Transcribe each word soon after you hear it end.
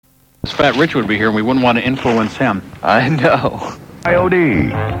Because Fat Rich would be here and we wouldn't want to influence him. I know.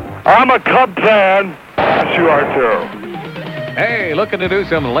 IOD. I'm a Cub fan. Yes, you are too. Hey, looking to do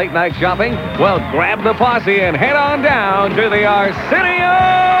some late-night shopping? Well, grab the posse and head on down to the Arsenio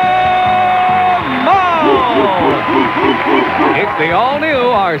Mall. It's the all-new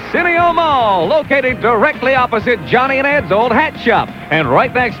Arsenio Mall, located directly opposite Johnny and Ed's old hat shop and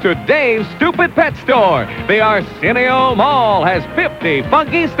right next to Dave's Stupid Pet Store. The Arsenio Mall has 50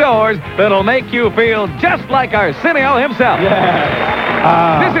 funky stores that'll make you feel just like Arsenio himself.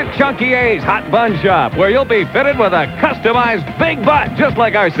 Visit Chunky A's Hot Bun Shop, where you'll be fitted with a customized big butt just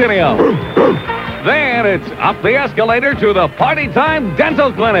like Arsenio. Then it's up the escalator to the Party Time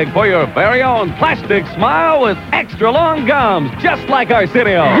Dental Clinic for your very own plastic smile with extra long gums, just like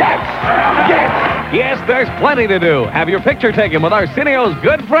Arsenio. Yes, there's plenty to do. Have your picture taken with Arsenio's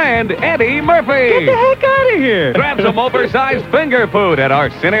good friend, Eddie Murphy. Get the heck out of here. Grab some oversized finger food at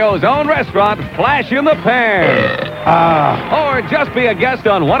Arsenio's own restaurant, Flash in the Pan. Or just be a guest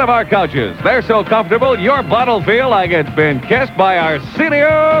on one of our couches. They're so comfortable, your butt will feel like it's been kissed by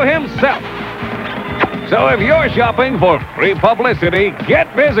Arsenio himself. So if you're shopping for free publicity,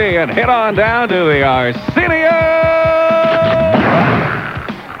 get busy and head on down to the Arsenio.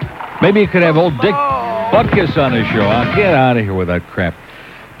 Maybe you could have old Dick Butkus on his show. Get out of here with that crap.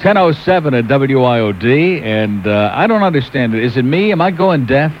 10:07 at WIOD, and I don't understand it. Is it me? Am I going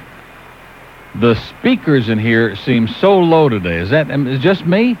deaf? The speakers in here seem so low today. Is it just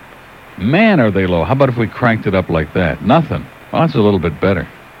me? Man, are they low. How about if we cranked it up like that? Nothing. Well, that's a little bit better.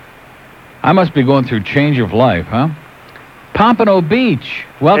 I must be going through change of life, huh? Pompano Beach.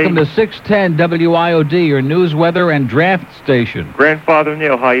 Welcome to 610 WIOD, your news, weather, and draft station. Grandfather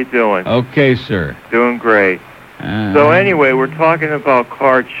Neil, how you doing? Okay, sir. Doing great. So anyway, we're talking about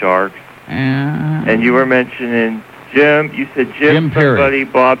card sharks. And you were mentioning Jim. You said Jim Perry. Somebody,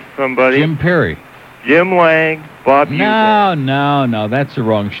 Bob somebody. Jim Perry. Jim Lang, Bob No, that's the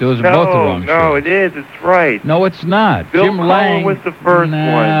wrong show. Those are both the wrong shows. No, it is. It's right. No, it's not. Bill Jim Cullen Lang was the first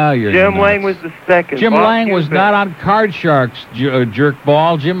one. Jim Lang was the second. Jim Bob Lang was Husek. not on Card Sharks,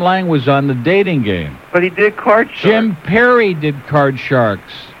 jerkball. Jim Lang was on the dating game. But he did Card Sharks. Jim Perry did Card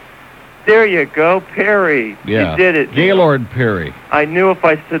Sharks. There you go, Perry. Yeah. You did it. Gaylord Perry. I knew if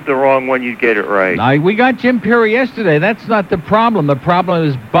I said the wrong one, you'd get it right. We got Jim Perry yesterday. That's not the problem. The problem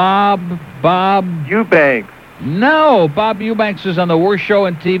is Bob Eubanks. No, Bob Eubanks is on the worst show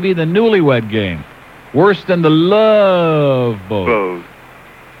on TV, the Newlywed Game. Worse than the Love Boat.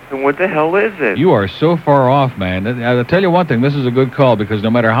 And what the hell is it? You are so far off, man. I'll tell you one thing. This is a good call because no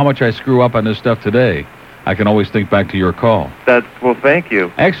matter how much I screw up on this stuff today, I can always think back to your call. Well, thank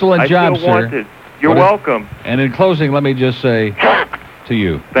you. Excellent job, sir. Wanted. You're welcome. And in closing, let me just say to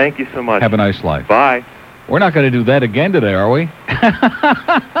you. Thank you so much. Have a nice life. Bye. We're not going to do that again today, are we?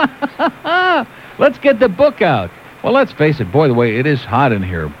 Let's get the book out. Well, let's face it. Boy, the way it is hot in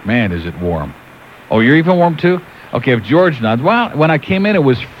here. Man, is it warm. Oh, you're even warm, too? Okay, if George nods. Well, when I came in, it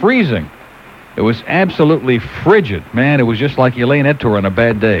was freezing. It was absolutely frigid. Man, it was just like Elaine Etor on a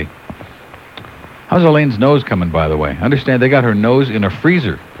bad day. How's Elaine's nose coming, by the way? I understand they got her nose in a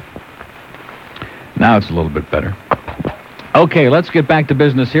freezer. Now it's a little bit better. Okay, let's get back to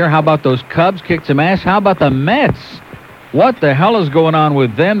business here. How about those Cubs? Kicked some ass. How about the Mets? What the hell is going on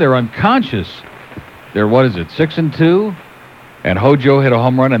with them? They're unconscious. They're, 6-2? And Hojo hit a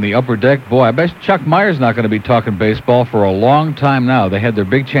home run in the upper deck. Boy, I bet Chuck Meyer's not going to be talking baseball for a long time now. They had their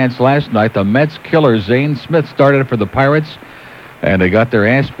big chance last night. The Mets killer, Zane Smith, started for the Pirates, and they got their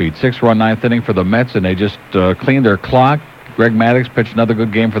ass beat. 6-run ninth inning for the Mets, and they just cleaned their clock. Greg Maddux pitched another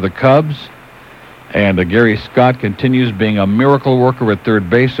good game for the Cubs. And Gary Scott continues being a miracle worker at third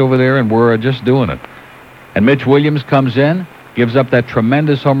base over there, and we're just doing it. And Mitch Williams comes in, gives up that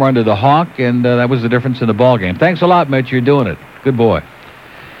tremendous home run to the Hawk, and that was the difference in the ball game. Thanks a lot, Mitch. You're doing it. Good boy.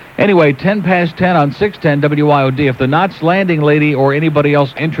 Anyway, 10 past 10 on 610 WIOD. If the Knots Landing lady or anybody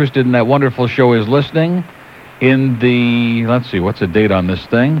else interested in that wonderful show is listening, in the, let's see, what's the date on this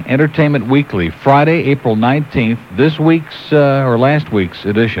thing? Entertainment Weekly, Friday, April 19th, this week's, or last week's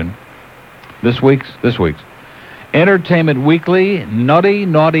edition. This week's. Entertainment Weekly, Naughty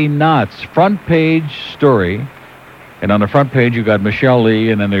Naughty Knots, front page story. And on the front page, you got Michelle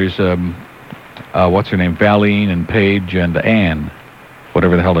Lee, and then there's, what's her name, Valine and Paige and Ann,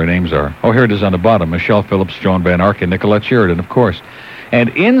 whatever the hell their names are. Oh, here it is on the bottom, Michelle Phillips, Joan Van Ark, and Nicolette Sheridan, of course. And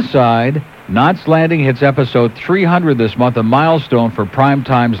inside, Knots Landing hits episode 300 this month, a milestone for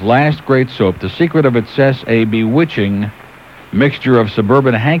Primetime's last great soap. The secret of its success, a bewitching mixture of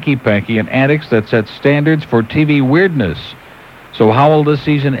suburban hanky-panky and antics that set standards for TV weirdness. So how will this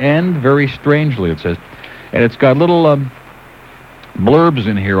season end? Very strangely, it says. And it's got little blurbs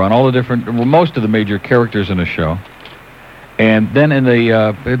in here on all the different, well, most of the major characters in the show. And then in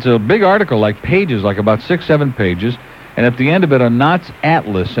the, it's a big article, like pages, like about 6-7 pages. And at the end of it, a Knott's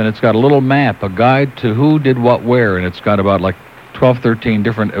Atlas, and it's got a little map, a guide to who did what where, and it's got about like 12, 13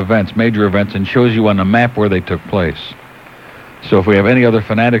 different events, major events, and shows you on the map where they took place. So if we have any other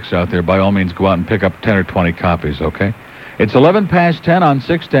fanatics out there, by all means, go out and pick up 10 or 20 copies, okay? It's 11 past 10 on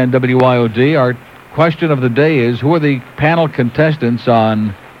 610 WYOD. Our question of the day is, who are the panel contestants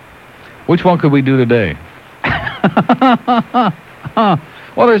on... Which one could we do today?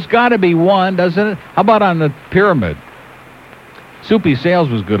 Well, there's got to be one, doesn't it? How about on the pyramid? Soupy Sales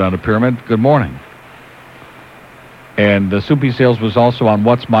was good on the pyramid. Good morning. And Soupy Sales was also on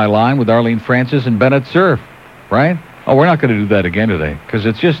What's My Line with Arlene Francis and Bennett Cerf, right? Oh, we're not going to do that again today, because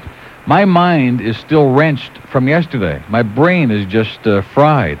it's just, my mind is still wrenched from yesterday. My brain is just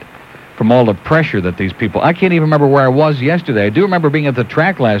fried from all the pressure that these people... I can't even remember where I was yesterday. I do remember being at the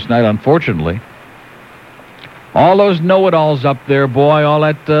track last night, unfortunately. All those know-it-alls up there, boy, all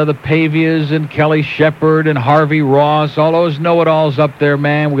that, the Pavias and Kelly Shepard and Harvey Ross, all those know-it-alls up there,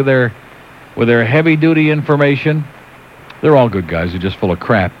 man, with their heavy-duty information. They're all good guys. They're just full of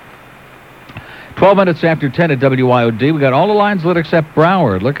crap. 12 minutes after 10 at WYOD. We got all the lines lit except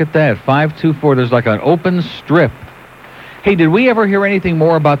Broward. Look at that. 524. There's like an open strip. Hey, did we ever hear anything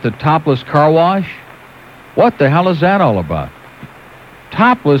more about the topless car wash? What the hell is that all about?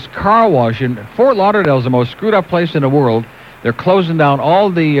 Topless car wash in Fort Lauderdale is the most screwed up place in the world. They're closing down all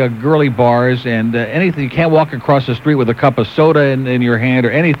the girly bars and anything. You can't walk across the street with a cup of soda in your hand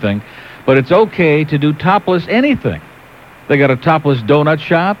or anything. But it's okay to do topless anything. They got a topless donut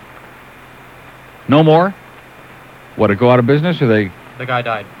shop. No more? What, to go out of business, or they... The guy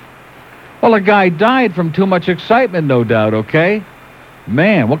died. Well, a guy died from too much excitement, no doubt, okay?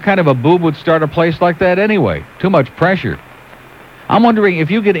 Man, what kind of a boob would start a place like that anyway? Too much pressure. I'm wondering, if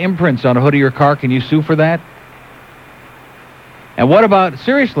you get imprints on the hood of your car, can you sue for that? And what about,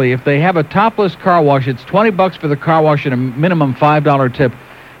 seriously, if they have a topless car wash, it's $20 for the car wash and a minimum $5 tip.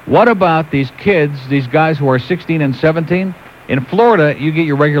 What about these kids, these guys who are 16 and 17? In Florida, you get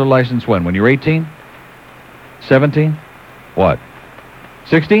your regular license when you're 18? 17? What?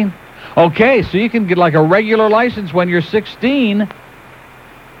 16? Okay, so you can get like a regular license when you're 16.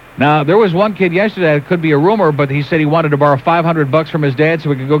 Now, there was one kid yesterday, it could be a rumor, but he said he wanted to borrow $500 from his dad so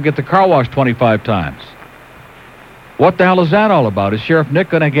he could go get the car wash 25 times. What the hell is that all about? Is Sheriff Nick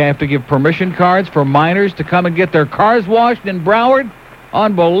going to have to give permission cards for minors to come and get their cars washed in Broward?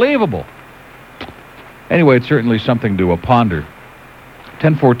 Unbelievable. Anyway, it's certainly something to ponder.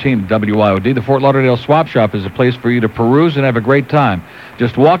 1014 WYOD. The Fort Lauderdale Swap Shop is a place for you to peruse and have a great time.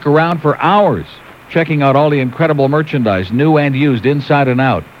 Just walk around for hours, checking out all the incredible merchandise, new and used, inside and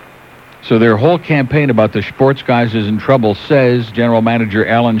out. So their whole campaign about the sports guys is in trouble, says General Manager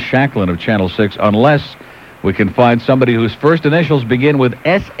Alan Shacklin of Channel 6, unless we can find somebody whose first initials begin with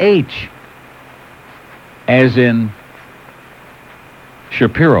SH, as in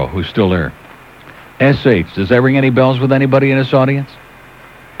Shapiro, who's still there. SH. Does that ring any bells with anybody in this audience?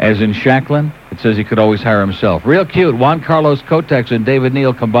 As in Shacklin, it says he could always hire himself. Real cute. Juan Carlos Kotex and David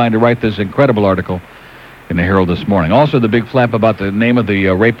Neal combined to write this incredible article in the Herald this morning. Also, the big flap about the name of the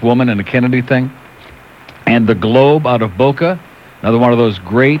raped woman in the Kennedy thing. And the Globe out of Boca, another one of those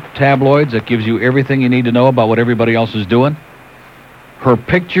great tabloids that gives you everything you need to know about what everybody else is doing. Her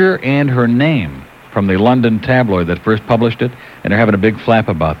picture and her name from the London tabloid that first published it, and they're having a big flap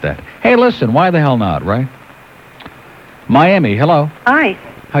about that. Hey, listen, why the hell not, right? Miami, hello. Hi.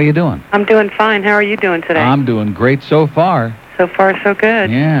 How you doing? I'm doing fine. How are you doing today? I'm doing great so far. So far, so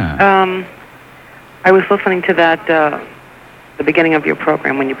good. Yeah. I was listening to that, the beginning of your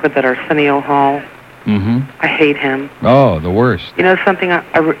program when you put that Arsenio Hall. Mm-hmm. I hate him. Oh, the worst. You know something?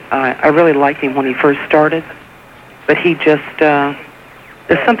 I really liked him when he first started, but he just,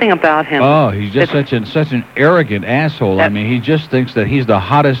 there's something about him. Oh, he's just such an arrogant asshole. I mean, he just thinks that he's the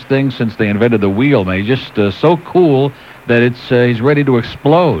hottest thing since they invented the wheel, man. He's just so cool that he's ready to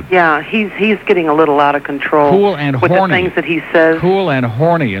explode. Yeah, he's getting a little out of control. Cool and with horny. The things that he says. Cool and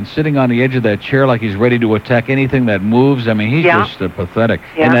horny, and sitting on the edge of that chair like he's ready to attack anything that moves. I mean, he's just pathetic.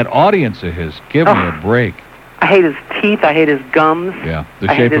 Yeah. And that audience of his, give me a break. I hate his teeth. I hate his gums. Yeah, the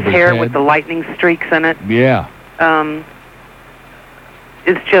I shape hate of his his hair head. with the lightning streaks in it. Yeah.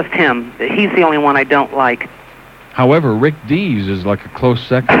 It's just him. He's the only one I don't like. However, Rick Dees is like a close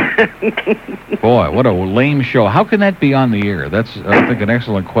second. Boy, what a lame show. How can that be on the air? That's, I think, an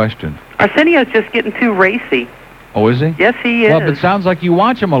excellent question. Arsenio's just getting too racy. Oh, is he? Yes, he is. Well, but it sounds like you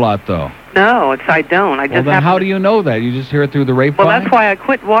watch him a lot, though. No, I don't. I just well, then how do you know that? You just hear it through the grapevine? Well, that's why I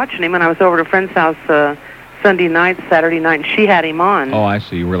quit watching him, and I was over at a friend's house Sunday night, Saturday night, and she had him on. Oh, I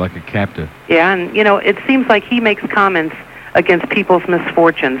see. You were like a captive. Yeah, and, you know, it seems like he makes comments against people's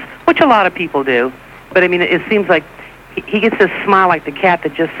misfortunes, which a lot of people do. But, I mean, it seems like he gets this smile like the cat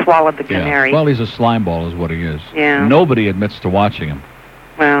that just swallowed the canary. Yeah. Well, he's a slime ball is what he is. Yeah. Nobody admits to watching him.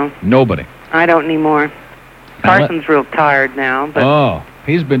 Well. Nobody. I don't anymore. Carson's real tired now. But oh,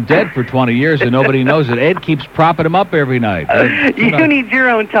 he's been dead for 20 years and nobody knows it. Ed keeps propping him up every night. You need your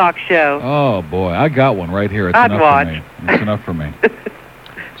own talk show. Oh, boy. I got one right here. It's I'd enough watch. for me. It's enough for me.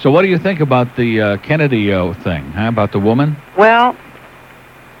 So what do you think about the Kennedy thing, huh? About the woman? Well,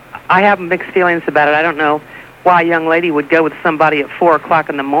 I have mixed feelings about it. I don't know why a young lady would go with somebody at 4 o'clock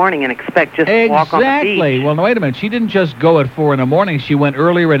in the morning and expect just to walk on the beach. Exactly. Well, no, wait a minute. She didn't just go at 4 in the morning. She went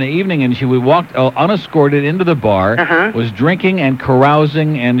earlier in the evening, and she walked unescorted into the bar, was drinking and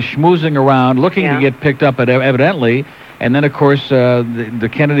carousing and schmoozing around, looking to get picked up, evidently. And then, of course, the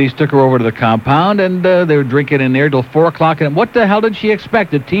Kennedys took her over to the compound, and they were drinking in there till 4 o'clock. And what the hell did she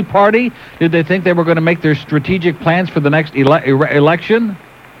expect? A tea party? Did they think they were going to make their strategic plans for the next election?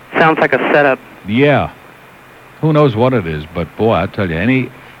 Sounds like a setup. Yeah. Who knows what it is, but boy, I tell you,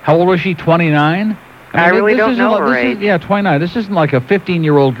 how old was she, 29? I really don't know her age. Yeah, 29. This isn't like a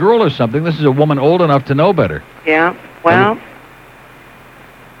 15-year-old girl or something. This is a woman old enough to know better. Yeah, well,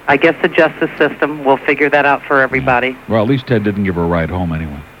 I guess the justice system will figure that out for everybody. Well, at least Ted didn't give her a ride home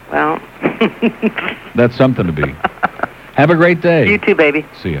anyway. Well. That's something to be. Have a great day. You too, baby.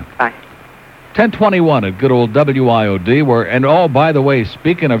 See you. Bye. 1021 at good old WIOD, and oh, by the way,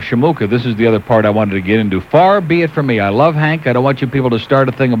 speaking of Shamuka, this is the other part I wanted to get into. Far be it from me. I love Hank. I don't want you people to start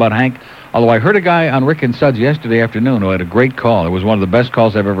a thing about Hank, although I heard a guy on Rick and Suds yesterday afternoon who had a great call. It was one of the best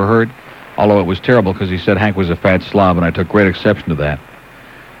calls I've ever heard, although it was terrible because he said Hank was a fat slob, and I took great exception to that.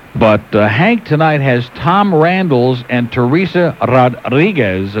 But Hank tonight has Tom Randalls and Teresa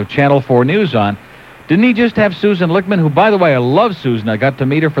Rodriguez of Channel 4 News on. Didn't he just have Susan Lickman, who, by the way, I love Susan. I got to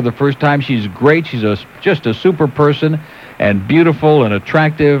meet her for the first time. She's great. She's just a super person and beautiful and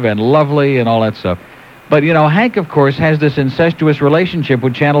attractive and lovely and all that stuff. But, you know, Hank, of course, has this incestuous relationship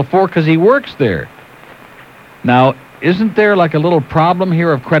with Channel 4 because he works there. Now, isn't there like a little problem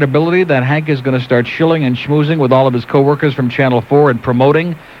here of credibility that Hank is going to start shilling and schmoozing with all of his coworkers from Channel 4 and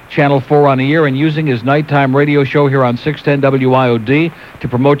promoting Channel 4 on the air and using his nighttime radio show here on 610 WIOD to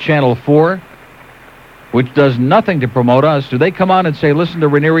promote Channel 4? Which does nothing to promote us. Do they come on and say, listen to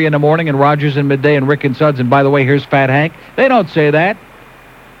Ranieri in the morning and Rogers in midday and Rick and Suds, and by the way, here's Fat Hank? They don't say that.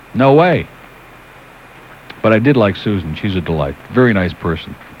 No way. But I did like Susan. She's a delight. Very nice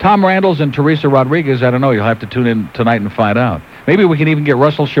person. Tom Randalls and Teresa Rodriguez, I don't know. You'll have to tune in tonight and find out. Maybe we can even get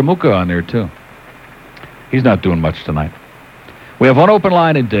Russell Shamuka on there, too. He's not doing much tonight. We have one open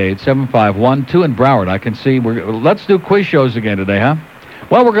line in Dade, 751-2 in Broward. I can see. Let's do quiz shows again today, huh?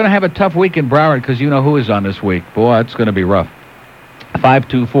 Well, we're going to have a tough week in Broward because you know who is on this week. Boy, it's going to be rough.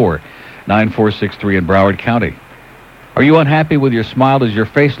 524-9463 in Broward County. Are you unhappy with your smile? Does your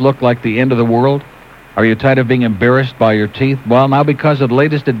face look like the end of the world? Are you tired of being embarrassed by your teeth? Well, now because of the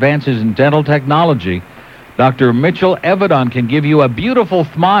latest advances in dental technology, Dr. Mitchell Evidon can give you a beautiful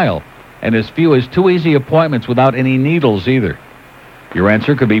smile and as few as 2 easy appointments without any needles either. Your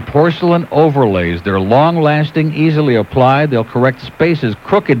answer could be porcelain overlays. They're long-lasting, easily applied. They'll correct spaces,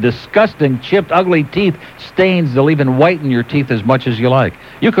 crooked, disgusting, chipped, ugly teeth, stains. They'll even whiten your teeth as much as you like.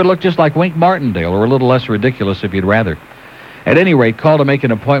 You could look just like Wink Martindale, or a little less ridiculous if you'd rather. At any rate, call to make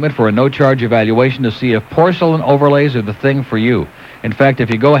an appointment for a no-charge evaluation to see if porcelain overlays are the thing for you. In fact, if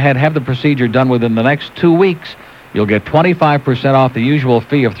you go ahead and have the procedure done within the next 2 weeks, you'll get 25% off the usual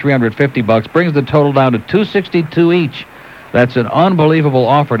fee of $350, brings the total down to $262 each. That's an unbelievable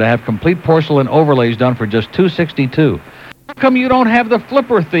offer to have complete porcelain overlays done for just $262. How come you don't have the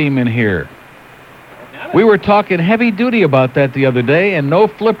flipper theme in here? We were talking heavy duty about that the other day, and no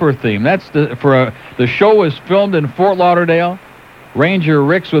flipper theme. That's the show was filmed in Fort Lauderdale. Ranger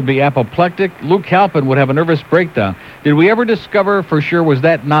Ricks would be apoplectic. Luke Halpin would have a nervous breakdown. Did we ever discover for sure was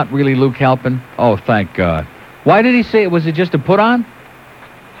that not really Luke Halpin? Oh, thank God. Why did he say it? Was it just a put on?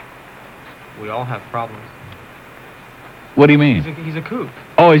 We all have problems. What do you mean? He's a kook.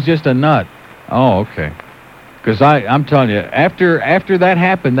 Oh, he's just a nut. Oh, okay. Because I'm telling you, after that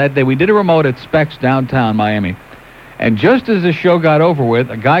happened that day, we did a remote at Specs downtown Miami, and just as the show got over with,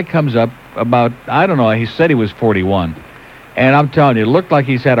 a guy comes up about, I don't know, he said he was 41, and I'm telling you, it looked like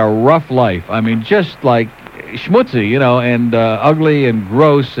he's had a rough life. I mean, just like schmutzy, you know, and ugly and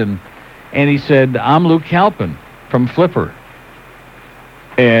gross, and he said, I'm Luke Halpin from Flipper.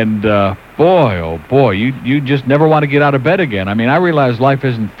 And boy, oh boy, you just never want to get out of bed again. I mean, I realize life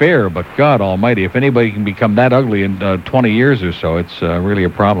isn't fair, but God Almighty, if anybody can become that ugly in 20 years or so, it's really a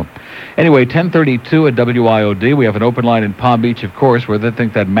problem. Anyway, 10:32 at WIOD. We have an open line in Palm Beach, of course, where they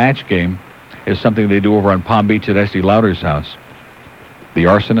think that match game is something they do over on Palm Beach at Estee Lauder's house. The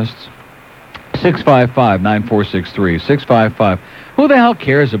arsonists. 655-9463. 655. Who the hell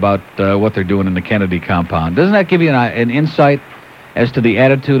cares about what they're doing in the Kennedy compound? Doesn't that give you an insight as to the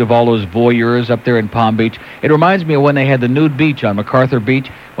attitude of all those voyeurs up there in Palm Beach? It reminds me of when they had the nude beach on MacArthur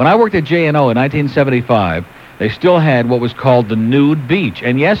Beach. When I worked at J&O in 1975, they still had what was called the nude beach.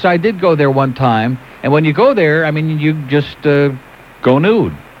 And yes, I did go there one time. And when you go there, I mean, you just go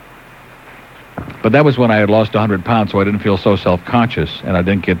nude. But that was when I had lost 100 pounds, so I didn't feel so self-conscious, and I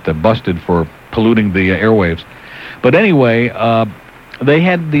didn't get busted for polluting the airwaves. But anyway, they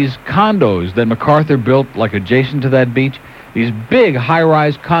had these condos that MacArthur built, like adjacent to that beach, these big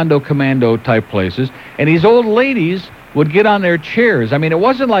high-rise condo type places, and these old ladies would get on their chairs. I mean, it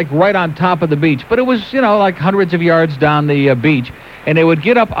wasn't like right on top of the beach, but it was, like hundreds of yards down the beach, and they would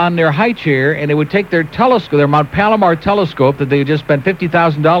get up on their high chair, and they would take their telescope, their Mount Palomar telescope that they had just spent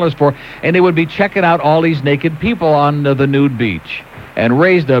 $50,000 for, and they would be checking out all these naked people on the nude beach, and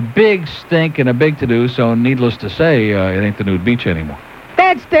raised a big stink and a big to-do, so needless to say, it ain't the nude beach anymore.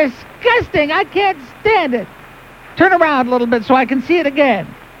 That's disgusting. I can't stand it. Turn around a little bit so I can see it again.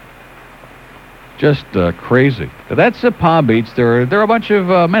 Just crazy. That's Palm Beach. There are a bunch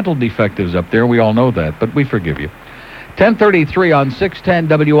of mental defectives up there. We all know that, but we forgive you. 10:33 on 610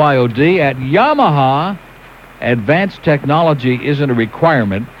 WIOD. At Yamaha, advanced technology isn't a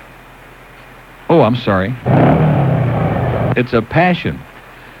requirement. Oh, I'm sorry. It's a passion.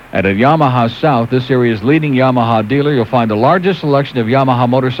 At Yamaha South, this area's leading Yamaha dealer, you'll find the largest selection of Yamaha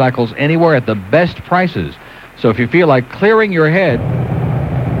motorcycles anywhere at the best prices. So if you feel like clearing your head,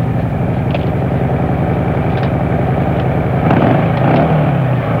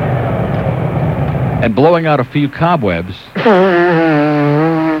 and blowing out a few cobwebs,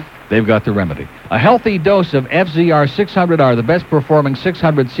 they've got the remedy. A healthy dose of FZR 600R, the best performing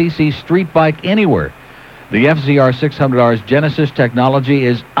 600cc street bike anywhere. The FZR 600R's Genesis technology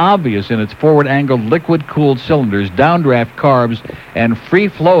is obvious in its forward-angled liquid-cooled cylinders, downdraft carbs, and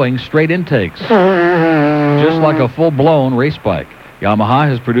free-flowing straight intakes. Just like a full-blown race bike. Yamaha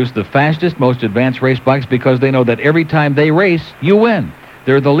has produced the fastest, most advanced race bikes because they know that every time they race, you win.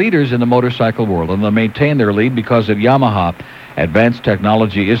 They're the leaders in the motorcycle world, and they'll maintain their lead because at Yamaha, advanced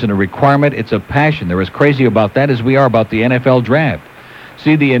technology isn't a requirement, it's a passion. They're as crazy about that as we are about the NFL draft.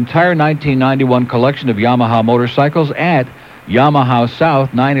 See the entire 1991 collection of Yamaha motorcycles at Yamaha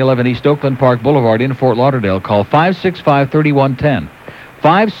South, 911 East Oakland Park Boulevard in Fort Lauderdale. Call 565-3110.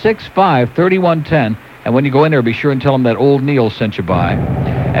 565-3110. And when you go in there, be sure and tell them that old Neil sent you by.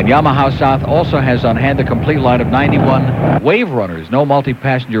 And Yamaha South also has on hand the complete line of 91 Wave Runners. No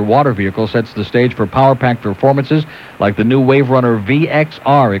multi-passenger water vehicle sets the stage for power-packed performances like the new Wave Runner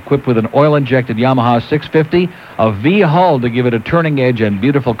VXR, equipped with an oil-injected Yamaha 650, a V-hull to give it a turning edge and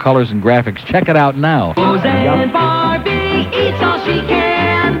beautiful colors and graphics. Check it out now. Roseanne Barbie eats all she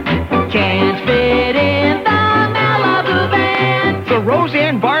can. Can't fit in the Malibu van. The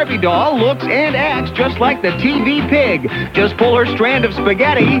Roseanne Barbie doll looks and acts just like the TV pig. Just pull her strand of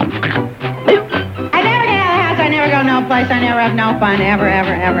spaghetti. I never get out of the house. I never go no place. I never have no fun. Ever.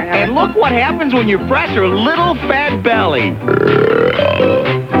 And look what happens when you press her little fat belly.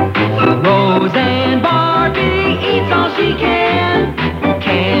 Roseanne Barbie eats all she can.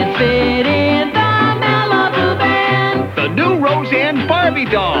 Can't fit in the Malibu van. The new Roseanne Barbie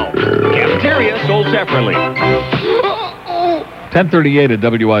doll. Cafeteria sold separately. 10:38 at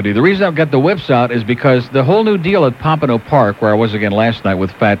WID. The reason I've got the whips out is because the whole new deal at Pompano Park, where I was again last night with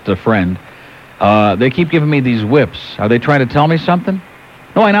Fat Friend, they keep giving me these whips. Are they trying to tell me something?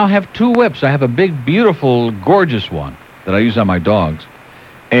 No, I now have two whips. I have a big, beautiful, gorgeous one that I use on my dogs,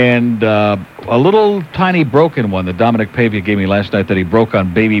 and a little tiny broken one that Dominic Pavia gave me last night that he broke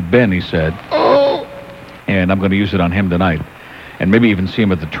on Baby Ben, he said. Oh! And I'm going to use it on him tonight, and maybe even see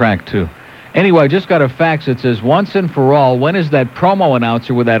him at the track, too. Anyway, I just got a fax that says, once and for all, when is that promo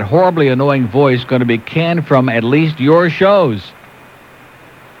announcer with that horribly annoying voice going to be canned from at least your shows?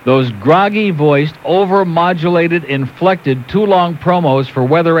 Those groggy-voiced, over-modulated, inflected, too-long promos for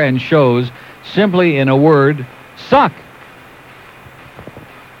weather and shows simply, in a word, suck.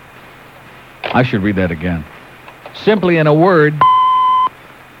 I should read that again. Simply, in a word,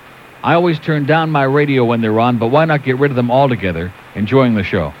 I always turn down my radio when they're on, but why not get rid of them altogether? Enjoying the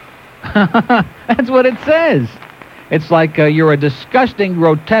show. That's what it says. It's like you're a disgusting,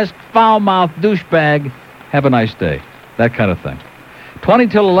 grotesque, foul-mouthed douchebag. Have a nice day. That kind of thing. 20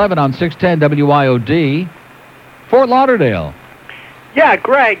 till 11 on 610 WIOD. Fort Lauderdale. Yeah,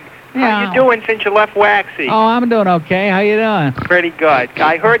 Greg. Yeah. How you doing since you left Waxy? Oh, I'm doing okay. How you doing? Pretty good.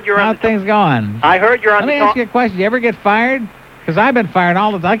 I heard you're on How's things going? I heard you're on Let me ask you a question. You ever get fired? Because I've been fired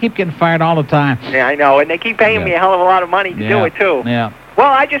all the time. I keep getting fired all the time. Yeah, I know. And they keep paying me a hell of a lot of money to do it, too. Yeah.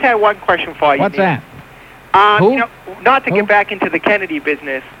 Well, I just had one question for you. What's that? You know, not to get back into the Kennedy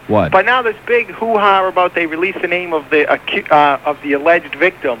business. What? But now this big hoo-ha about they released the name of the alleged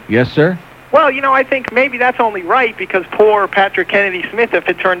victim. Yes, sir? Well, you know, I think maybe that's only right because poor Patrick Kennedy Smith, if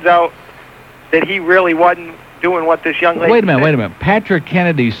it turns out that he really wasn't doing what this young lady Wait a minute, said. wait a minute. Patrick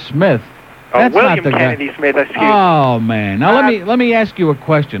Kennedy Smith. That's William not the Kennedy guy. Smith, excuse me. Oh, man. Now, let me ask you a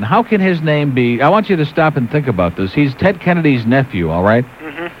question. How can his name be... I want you to stop and think about this. He's Ted Kennedy's nephew, all right?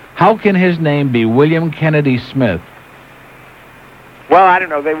 Mm-hmm. How can his name be William Kennedy Smith? Well, I don't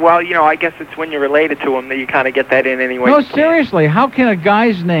know. Well, you know, I guess it's when you're related to him that you kind of get that in anyway. No, seriously. How can a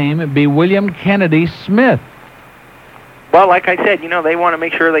guy's name be William Kennedy Smith? Well, like I said, you know, they want to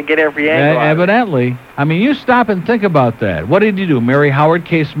make sure they get every angle out of it. Evidently. I mean, you stop and think about that. What did you do, marry Howard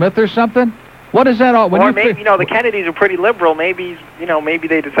K. Smith or something? What is that all? When Or you maybe, you know, the Kennedys are pretty liberal. Maybe, you know, maybe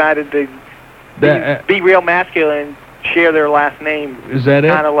they decided to be real masculine and share their last name. Is that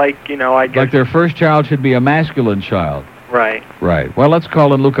it? Kind of like, you know, I guess. Like their first child should be a masculine child. Right. Right. Well, let's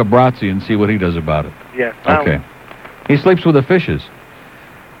call in Luca Brazzi and see what he does about it. Yeah. Okay. He sleeps with the fishes.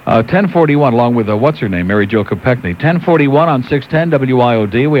 1041, along with, what's her name, Mary Jo Kopechny. 1041 on 610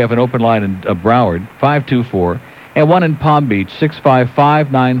 WIOD. We have an open line in Broward, 524, and one in Palm Beach,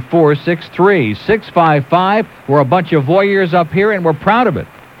 655-9463. 655, we're a bunch of voyeurs up here, and we're proud of it.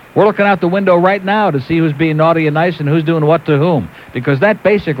 We're looking out the window right now to see who's being naughty and nice and who's doing what to whom, because that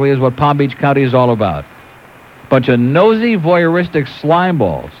basically is what Palm Beach County is all about. Bunch of nosy, voyeuristic slime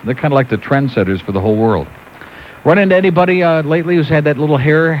balls. They're kind of like the trendsetters for the whole world. Run into anybody lately who's had that little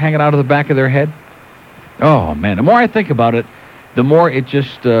hair hanging out of the back of their head? Oh, man. The more I think about it, the more it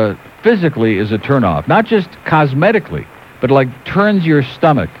just physically is a turnoff. Not just cosmetically, but like turns your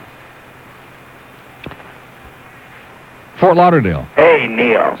stomach. Fort Lauderdale. Hey,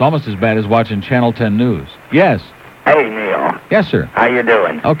 Neil. It's almost as bad as watching Channel 10 News. Yes. Hey, Neil. Yes, sir. How you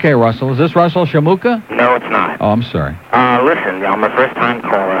doing? Okay, Russell. Is this Russell Shamuka? No, it's not. Oh, I'm sorry. Listen, I'm a first-time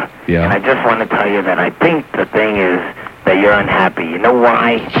caller. Yeah. And I just want to tell you that I think the thing is that you're unhappy. You know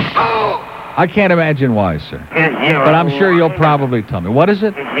why? I can't imagine why, sir. But I'm sure you'll probably tell me. What is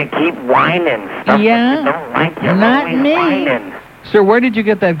it? You keep whining stuff that you don't like. You're Not always me. whining. Sir, where did you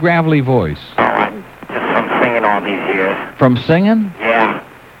get that gravelly voice? Just from singing all these years. From singing? Yeah,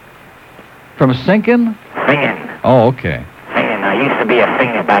 From sinking? singing. Oh, okay. Singing. I used to be a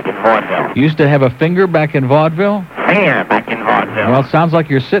singer back in vaudeville. You used to have a finger back in vaudeville? Singer back in vaudeville. Well, it sounds like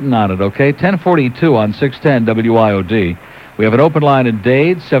you're sitting on it, okay? 1042 on 610 WIOD. We have an open line in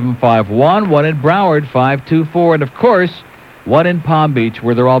Dade, 751, one in Broward, 524, and of course, one in Palm Beach,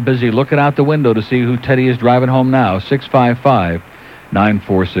 where they're all busy looking out the window to see who Teddy is driving home now,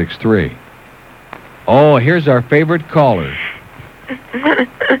 655-9463. Oh, here's our favorite caller.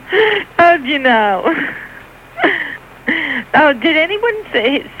 How'd you know? Oh, did anyone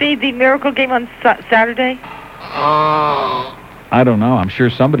see the Miracle game on Saturday? I don't know. I'm sure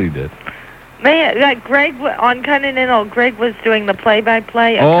somebody did. Man, Greg on Continental. Greg was doing the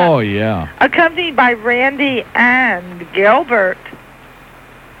play-by-play. Oh, yeah. Accompanied by Randy and Gilbert.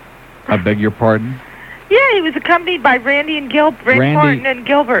 I beg your pardon? Yeah, he was accompanied by Randy and Gilbert. Martin and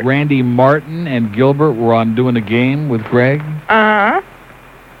Gilbert. Randy Martin and Gilbert were on doing a game with Greg? Uh-huh.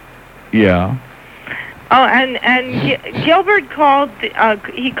 Yeah. Oh, and Gilbert called.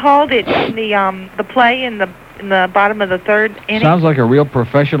 He called it in the play in the bottom of the third inning. Sounds like a real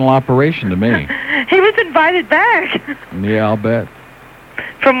professional operation to me. He was invited back. Yeah, I'll bet.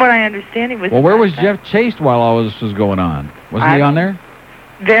 From what I understand, he was. Well, where was Jeff Chase while all this was going on? Wasn't he on there?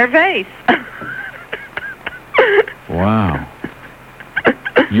 Vervace. Wow.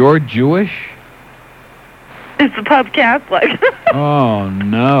 You're Jewish? It's the pub Catholic. Oh,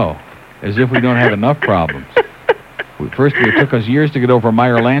 no. As if we don't have enough problems. First, it took us years to get over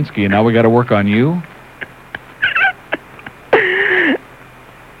Meyer Lansky, and now we got to work on you?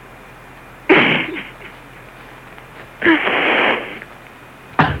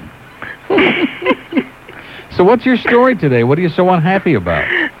 So what's your story today? What are you so unhappy about?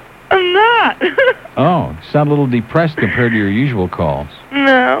 I'm not. Oh, you sound a little depressed compared to your usual calls.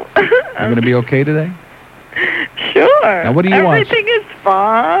 No. You're going to be okay today? Sure. Now, what do you want? Everything is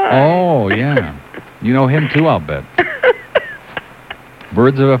fine. Oh, yeah. You know him, too, I'll bet.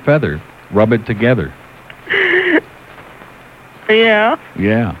 Birds of a feather. Rub it together. Yeah.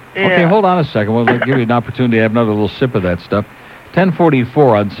 Yeah. Okay, hold on a second. We'll give you an opportunity to have another little sip of that stuff.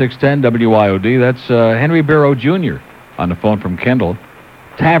 1044 on 610 WIOD. That's Henry Barrow Jr. on the phone from Kendall.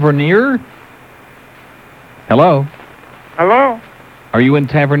 Tavernier? Hello? Hello? Are you in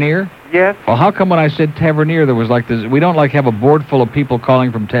Tavernier? Yes. Well, how come when I said Tavernier, there was like this... We don't, like, have a board full of people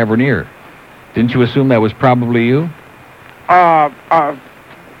calling from Tavernier. Didn't you assume that was probably you?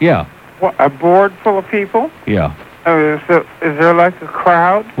 Yeah. What, a board full of people? Yeah. Is there like a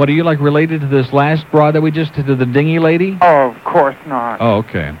crowd? What, are you, like, related to this last broad that we just did, to the dingy lady? Oh, of course not. Oh,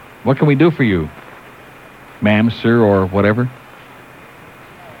 okay. What can we do for you? Ma'am, sir, or whatever?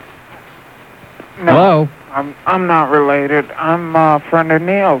 No, Hello? I'm not related. I'm a friend of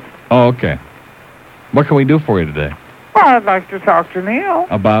Neil's. Oh, okay. What can we do for you today? Well, I'd like to talk to Neil.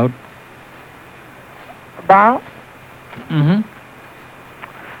 About? About? Mm-hmm.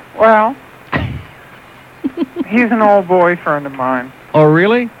 Well, he's an old boyfriend of mine. Oh,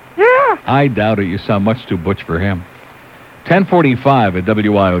 really? Yeah. I doubt it. You sound much too butch for him. 1045 at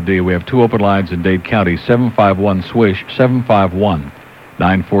WIOD. We have 2 open lines in Dade County. 751-SWISH,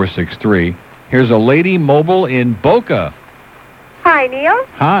 751-9463. Here's a lady mobile in Boca. Hi, Neil.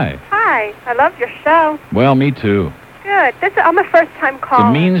 Hi. Hi. I love your show. Well, me too. Good. I'm a first-time It's a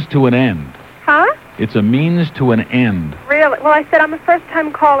caller. means to an end. Huh? It's a means to an end. Really? Well, I said I'm a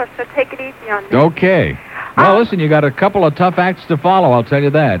first-time caller, so take it easy on me. Okay. Well, listen, you got a couple of tough acts to follow, I'll tell you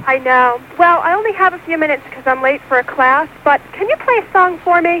that. I know. Well, I only have a few minutes because I'm late for a class, but can you play a song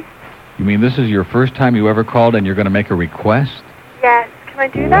for me? You mean this is your first time you ever called and you're going to make a request? Yes. Can I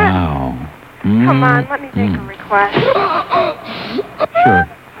do that? Wow. Come on, let me make a request. Sure.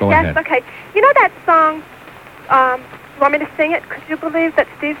 Go yes, ahead. okay. You know that song, you want me to sing it? Could you believe that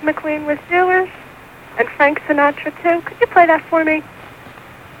Steve McQueen was Jewish? And Frank Sinatra, too? Could you play that for me?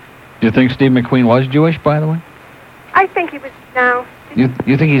 Do you think Steve McQueen was Jewish, by the way? I think he was, no. You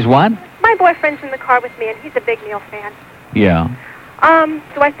think he's what? My boyfriend's in the car with me, and he's a big Neil fan. Yeah.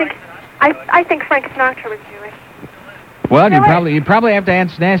 Do I think... I think Frank Sinatra was Jewish. Well, you probably have to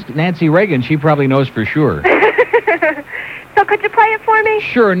ask Nancy Reagan. She probably knows for sure. So could you play it for me?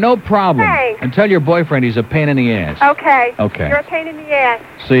 Sure, no problem. Thanks. And tell your boyfriend he's a pain in the ass. Okay. Okay. You're a pain in the ass.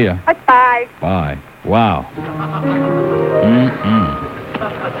 See ya. Bye. Bye. Wow.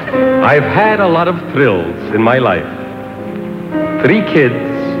 I've had a lot of thrills in my life. 3 kids,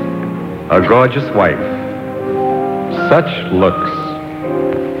 a gorgeous wife. Such looks.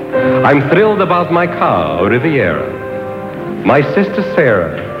 I'm thrilled about my car, Riviera, my sister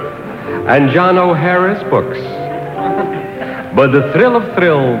Sarah, and John O'Hara's books. But the thrill of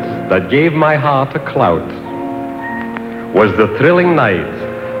thrills that gave my heart a clout was the thrilling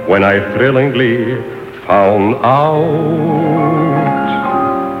night when I thrillingly found out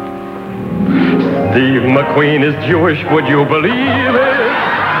Steve McQueen is Jewish, would you believe it?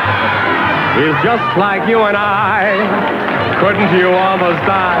 He's just like you and I. Couldn't you almost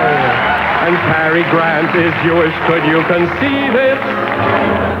die? And Cary Grant is Jewish, could you conceive it?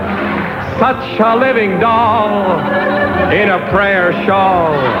 Such a living doll in a prayer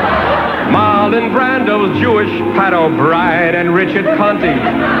shawl. Marlon Brando's Jewish, Pat O'Brien and Richard Conte.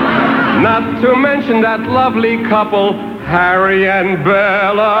 Not to mention that lovely couple, Harry and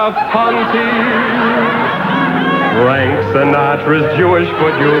Belafonte. Frank Sinatra's Jewish,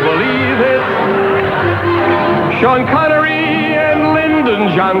 could you believe it? Sean Connery and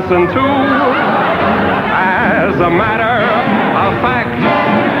Lyndon Johnson, too. As a matter of fact,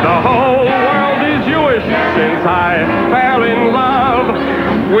 the whole world is Jewish since I fell in love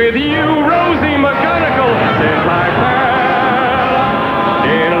with you, Rosie McGonigal, since I fell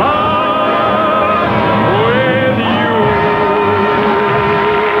in love with you.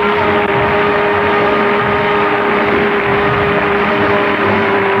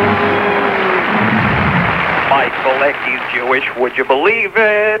 Mike Bilecki's Jewish, would you believe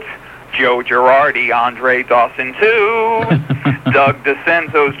it? Joe Girardi, Andre Dawson, too. Doug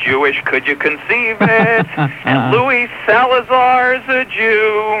DeCenzo's Jewish, could you conceive it? And Luis Salazar's a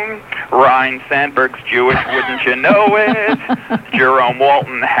Jew. Ryan Sandberg's Jewish, wouldn't you know it? Jerome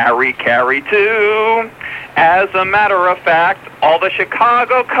Walton, Harry Carey, too. As a matter of fact, all the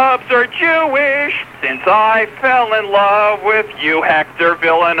Chicago Cubs are Jewish. Since I fell in love with you, Hector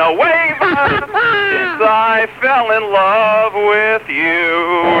Villanueva. Since I fell in love with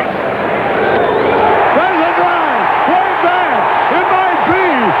you. There's a drive. Way back. It might be.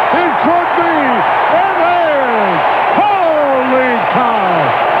 It could be. It is. Holy cow.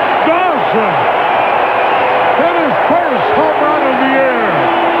 Dawson hit his first home run of the year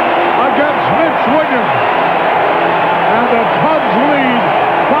against Mitch Williams. And the Cubs lead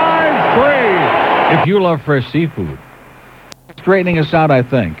 5-3. If you love fresh seafood, straightening us out, I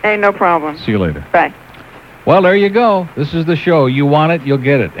think. Hey, no problem. See you later. Bye. Well, there you go. This is the show. You want it, you'll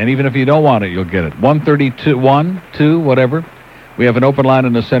get it. And even if you don't want it, you'll get it. 132, 1, 2, whatever. We have an open line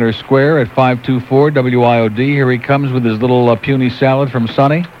in the center square at 524 WIOD. Here he comes with his little puny salad from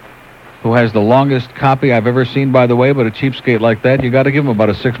Sonny, who has the longest copy I've ever seen, by the way, but a cheapskate like that, you got to give him about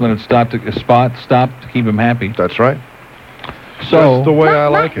a 6-minute stop to keep him happy. That's right. So that's the way I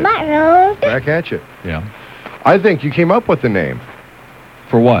like it. Back at you. Yeah. I think you came up with the name.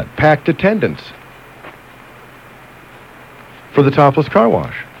 For what? Packed attendance. For the topless car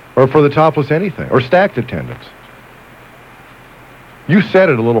wash. Or for the topless anything. Or stacked attendance. You said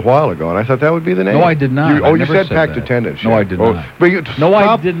it a little while ago, and I thought that would be the name. No, I did not. You said packed attendance. No, I did not. But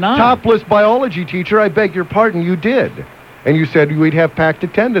I did not. Topless biology teacher, I beg your pardon, you did. And you said we'd have packed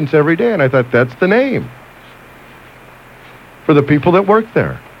attendance every day, and I thought that's the name. For the people that work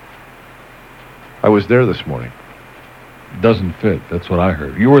there. I was there this morning. Doesn't fit. That's what I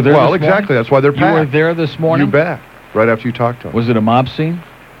heard. You were there this morning? Well, exactly. That's why they're packed. You were there this morning? You bet. Right after you talked to them. Was it a mob scene?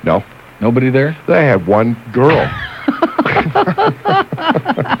 No. Nobody there? They had one girl.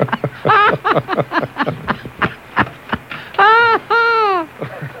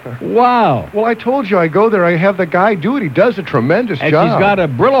 Wow. Well, I told you, I go there, I have the guy do it. He does a tremendous job. And she's got a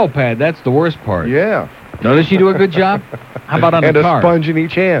Brillo pad. That's the worst part. Yeah. Now, does she do a good job? How about on the car? And a sponge in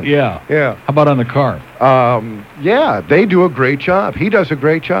each hand. Yeah. Yeah. How about on the car? Yeah, they do a great job. He does a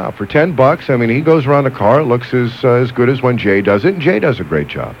great job. For $10, I mean, he goes around the car. It looks as good as when Jay does it, and Jay does a great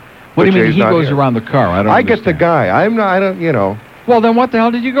job. What do you mean he goes around the car? I get the guy. I don't, you know. Well, then what the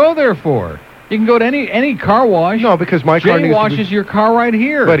hell did you go there for? You can go to any car wash. No, because my car needs Jay washes your car right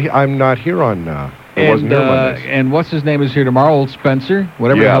here. But I'm not here on, I wasn't here Mondays. And what's his name is here tomorrow? Old Spencer?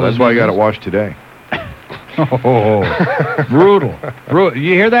 Whatever. Yeah, that's why I got it washed today. Oh, brutal.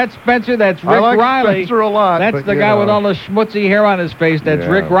 You hear that, Spencer? That's Rick I like Riley. Spencer a lot. That's the guy with all the schmutzy hair on his face. That's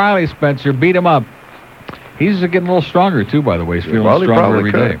Rick Riley, Spencer. Beat him up. He's getting a little stronger, too, by the way. He's feeling stronger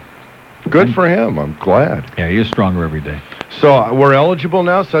every day. Good for him. I'm glad. Yeah, he is stronger every day. So we're eligible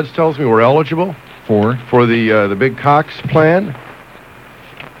now? Suds tells me we're eligible? For the Big Cox plan?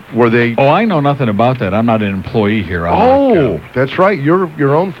 Were they... Oh, I know nothing about that. I'm not an employee here. That's right. You're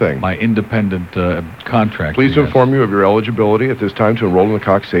your own thing. My independent contract. Please inform you of your eligibility at this time to enroll in the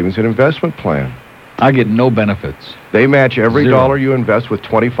Cox Savings and Investment Plan. I get no benefits. They match every Zero. dollar you invest with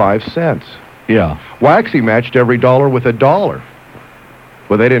 25 cents. Yeah. Waxy matched every dollar with $1.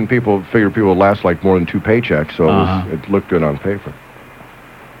 Well, they didn't figure people would last like more than 2 paychecks, so it looked good on paper.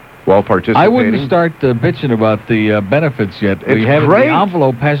 While participating. I wouldn't start bitching about the benefits yet. It's The great.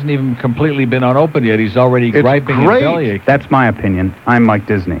 envelope hasn't even completely been unopened yet. He's already griping and bellyaching. That's my opinion. I'm Mike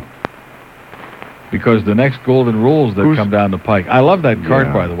Disney. Because the next golden rules that come down the pike. I love that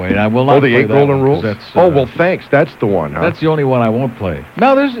card, by the way, and I will not the play 8 that golden one, rules? 'cause that's, well, thanks. That's the one, huh? That's the only one I won't play.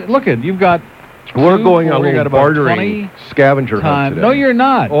 No, look at, you've got... We're going on a we got little about bartering 20 scavenger hunt time. today. No, you're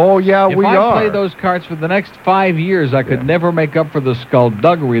not. Oh, yeah, if we I are. play those cards for the next 5 years, I could never make up for the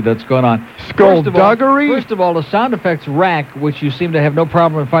skullduggery that's going on. Skullduggery? First of all, the sound effects rack, which you seem to have no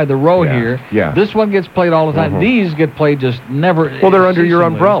problem if I the row here. Yeah. This one gets played all the time. These get played just never. Well, they're under your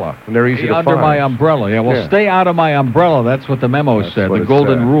ceasingly. umbrella, and they're easy to find. Under my umbrella, yeah. Well, stay out of my umbrella. That's what the memo said, what the it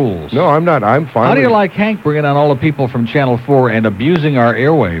golden said. rules. No, I'm not. I'm fine. How do you with- like Hank bringing on all the people from Channel 4 and abusing our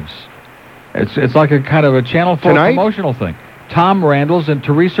airwaves? It's like a kind of a Channel 4 Tonight? promotional thing. Tom Randalls and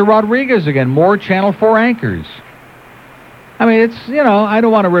Teresa Rodriguez again, more Channel 4 anchors. I mean, it's, I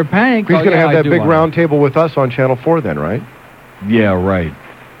don't want to rip Hank. He's going to have that big round table with us on Channel 4 then, right? Yeah, right.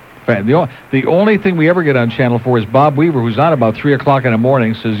 The only thing we ever get on Channel 4 is Bob Weaver, who's on about 3 o'clock in the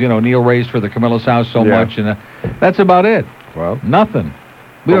morning, says, Neil raised for the Camilla's house so much, and that's about it. Well, nothing.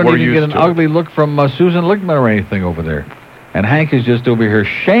 We But don't we're even get an used to it. ugly look from Susan Lichtman or anything over there. And Hank is just over here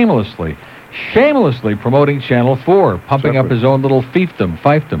shamelessly promoting Channel 4, pumping up his own little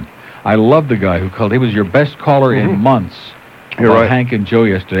fiefdom. I love the guy who called. He was your best caller in months. You're about right. Hank and Joe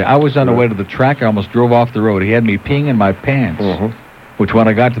yesterday. I was on the way to the track. I almost drove off the road. He had me peeing in my pants, which when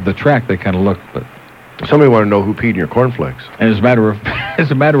I got to the track, they kind of looked. But somebody want to know who peed in your cornflakes. And as a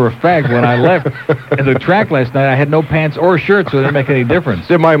matter of fact, when I left at the track last night, I had no pants or shirt, so it didn't make any difference.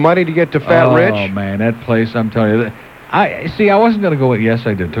 Did my money to get to Fat Rich? Oh, man, that place, I'm telling you. I wasn't going to go with, yes,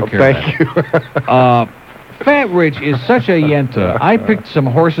 I did. Took care thank of that. Fat Rich is such a yenta. I picked some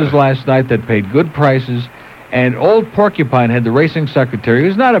horses last night that paid good prices, and old Porcupine had the racing secretary,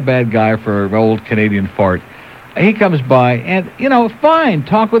 who's not a bad guy for an old Canadian fart. He comes by, and, fine,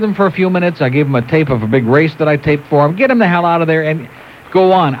 talk with him for a few minutes. I gave him a tape of a big race that I taped for him. Get him the hell out of there and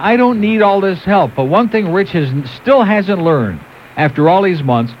go on. I don't need all this help. But one thing Rich still hasn't learned, after all these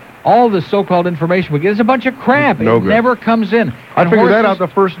months, all the so-called information we get is a bunch of crap. No it good. never comes in. I And figured that horses- out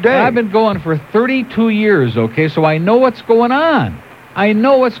the first day. I've been going for 32 years, okay, so I know what's going on. I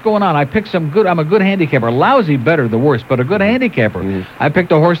know what's going on. I picked some good, I'm a good handicapper. Lousy better, the worst, but a good handicapper. I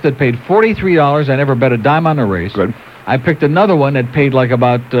picked a horse that paid $43. I never bet a dime on the race. Good. I picked another one that paid like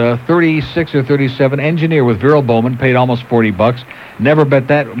about 36 or 37. Engineer with Viral Bowman paid almost $40. Never bet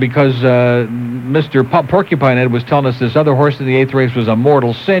that because Mr. Porcupine Head was telling us this other horse in the 8th race was a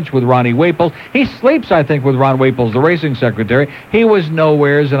mortal cinch with Ronnie Waples. He sleeps, I think, with Ron Waples, the racing secretary. He was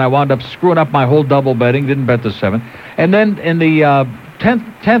nowheres, and I wound up screwing up my whole double betting. Didn't bet the 7th. And then in the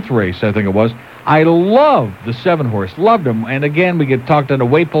 10th race, I think it was, I loved the 7 horse. Loved him. And again, we get talked into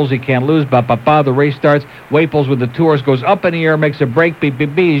Waples. He can't lose. Ba-ba-ba. The race starts. Waples with the 2 horse goes up in the air, makes a break. Beep,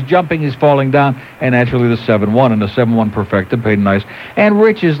 beep, beep. He's jumping. He's falling down. And naturally, the 7 won. And the 7-1 perfected. Paid nice. And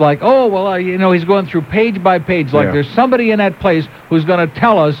Rich is like, oh, well, he's going through page by page. Like there's somebody in that place who's going to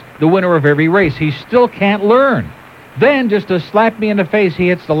tell us the winner of every race. He still can't learn. Then, just to slap me in the face, he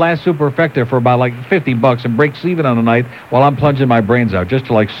hits the last superfecta for about like $50 and breaks even on the night while I'm plunging my brains out, just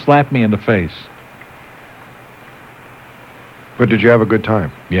to like slap me in the face. But did you have a good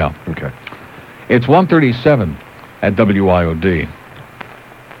time? Yeah. Okay. It's 1:37 at WIOD.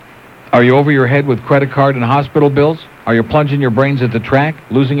 Are you over your head with credit card and hospital bills? Are you plunging your brains at the track,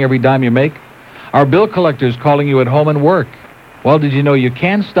 losing every dime you make? Are bill collectors calling you at home and work? Well, did you know you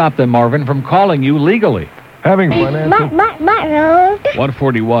can stop them, Marvin, from calling you legally? Having financial...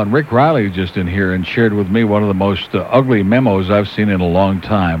 141. Rick Riley was just in here and shared with me one of the most ugly memos I've seen in a long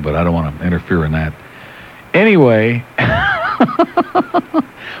time, but I don't want to interfere in that. Anyway,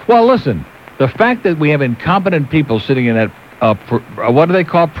 well, listen, the fact that we have incompetent people sitting in that, what do they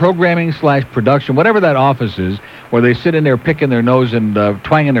call programming/production, whatever that office is, where they sit in there picking their nose and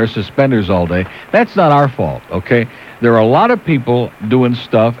twanging their suspenders all day, that's not our fault, okay? There are a lot of people doing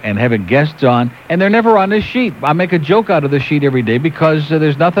stuff and having guests on, and they're never on this sheet. I make a joke out of the sheet every day because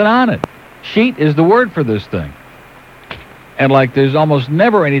there's nothing on it. Sheet is the word for this thing. And like there's almost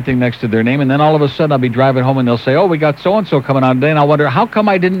never anything next to their name, and then all of a sudden I'll be driving home and they'll say, oh, we got so-and-so coming on today, and I'll wonder, how come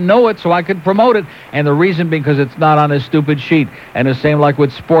I didn't know it so I could promote it? And the reason because it's not on this stupid sheet. And the same like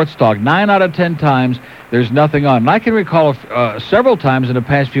with Sports Talk. 9 out of 10 times, there's nothing on. And I can recall several times in the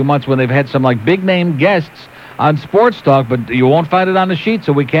past few months when they've had some like big-name guests on Sports Talk, but you won't find it on the sheet,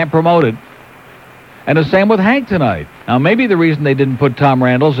 so we can't promote it. And the same with Hank tonight. Now, maybe the reason they didn't put Tom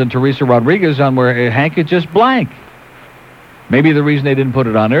Randalls and Teresa Rodriguez on where Hank is just blank. Maybe the reason they didn't put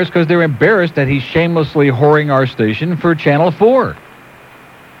it on there is because they're embarrassed that he's shamelessly whoring our station for Channel 4.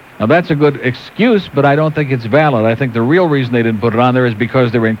 Now, that's a good excuse, but I don't think it's valid. I think the real reason they didn't put it on there is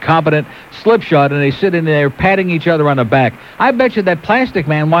because they're incompetent, slipshod, and they sit in there patting each other on the back. I bet you that Plastic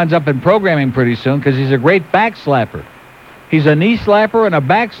Man winds up in programming pretty soon because he's a great back slapper. He's a knee slapper and a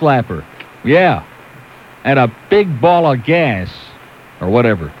back slapper. Yeah. And a big ball of gas. Or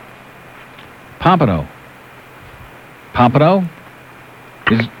whatever. Pompano. Pompano?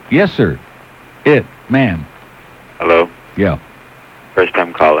 Yes, sir. Ma'am. Hello? Yeah. First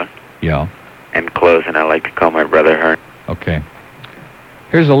time caller. Yeah. And close, and I like to call my brother Hearn. Okay.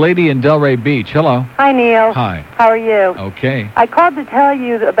 Here's a lady in Delray Beach. Hello. Hi, Neil. Hi. How are you? Okay. I called to tell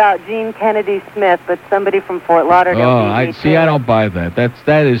you about Gene Kennedy Smith, but somebody from Fort Lauderdale. Oh, beat I me see. to I it. don't buy that.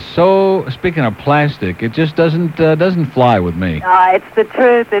 That is so. Speaking of plastic, it just doesn't fly with me. It's the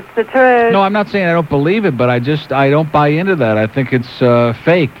truth. It's the truth. No, I'm not saying I don't believe it, but I don't buy into that. I think it's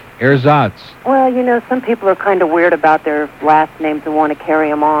fake. Ersatz. Well, you know, some people are kind of weird about their last names and want to carry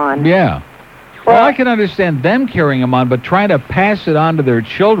them on. Yeah. Well, I can understand them carrying them on, but trying to pass it on to their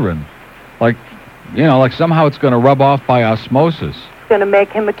children, like somehow it's going to rub off by osmosis. It's going to make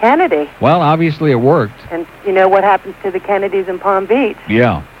him a Kennedy. Well, obviously it worked. And you know what happens to the Kennedys in Palm Beach?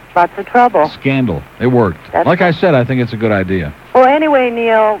 Yeah. Lots of trouble. Scandal. It worked. Like I said, I think it's a good idea. Well, anyway,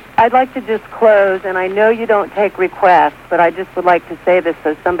 Neil, I'd like to just close, and I know you don't take requests, but I just would like to say this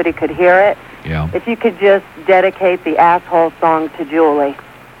so somebody could hear it. Yeah. If you could just dedicate the asshole song to Julie.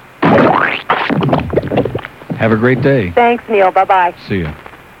 Have a great day. Thanks, Neil. Bye-bye. See you.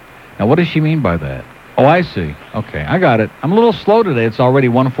 Now, what does she mean by that? Oh, I see. Okay, I got it. I'm a little slow today. It's already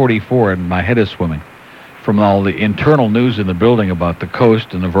 1:44, and my head is swimming from all the internal news in the building about the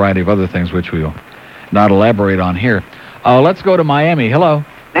coast and a variety of other things which we will not elaborate on here. Let's go to Miami. Hello.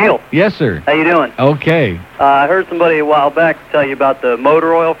 Neil. Yes, sir. How you doing? Okay. I heard somebody a while back tell you about the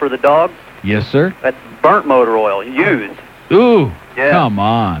motor oil for the dog. Yes, sir. That's burnt motor oil, used. Ooh. Yeah. Come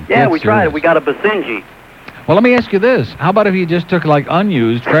on. Yeah, Get we tried it. serious. We got a Basenji. Well, let me ask you this. How about if you just took, like,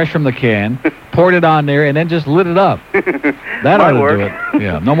 unused, fresh from the can, poured it on there, and then just lit it up? That ought Might to work. do it.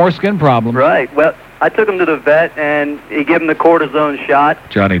 Yeah, no more skin problems. Right. Well, I took him to the vet, and he gave him the cortisone shot.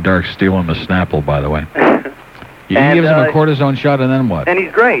 Johnny Dark stealing the Snapple, by the way. He And, gives him a cortisone shot, and then what? And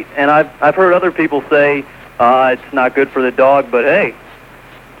he's great. And I've heard other people say it's not good for the dog, but hey,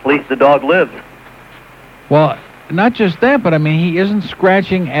 at least the dog lives. Well, not just that, but I mean, he isn't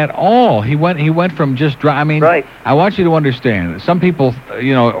scratching at all. He went from just dry. I mean, right. I want you to understand. Some people,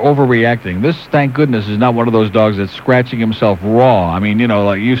 overreacting. This, thank goodness, is not one of those dogs that's scratching himself raw. I mean,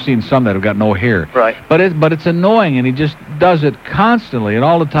 like you've seen some that have got no hair. Right. But it's annoying, and he just does it constantly and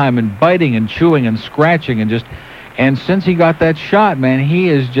all the time, and biting and chewing and scratching and just. And since he got that shot, man, he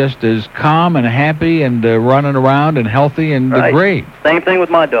is just as calm and happy and running around and healthy and great. Same thing with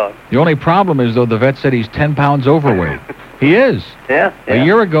my dog. The only problem is, though, the vet said he's 10 pounds overweight. He is. Yeah. A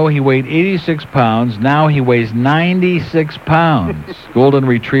year ago, he weighed 86 pounds. Now he weighs 96 pounds. Golden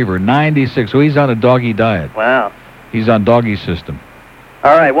Retriever, 96. So he's on a doggy diet. Wow. He's on doggy system.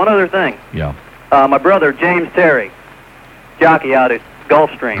 All right, one other thing. Yeah. My brother, James Terry, jockey out at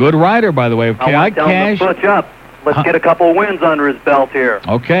Gulfstream. Good rider, by the way. I want to tell him to push up. Let's get a couple wins under his belt here.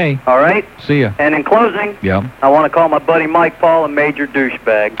 Okay. All right? See ya. And in closing, I want to call my buddy Mike Paul a major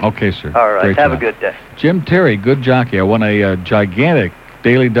douchebag. Okay, sir. All right. Great Have a job. good day. Jim Terry, good jockey. I won a gigantic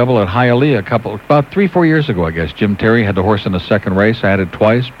daily double at Hialeah about 3-4 years ago, I guess. Jim Terry had the horse in the second race. I had it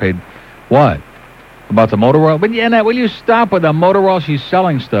twice. Paid what? About the motor oil? But yeah, will you stop with the motor oil? She's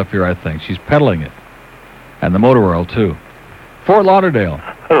selling stuff here, I think. She's peddling it. And the motor oil, too. Fort Lauderdale.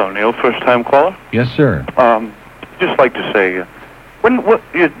 Hello, Neil. First-time caller? Yes, sir. Just like to say, when was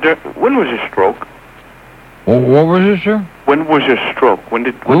your stroke? What was it, sir? When was your stroke? A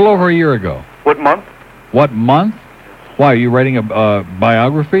little over a year ago. What month? What month? Why, are you writing a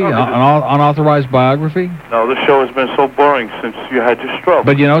biography? An unauthorized biography? No, the show has been so boring since you had your stroke.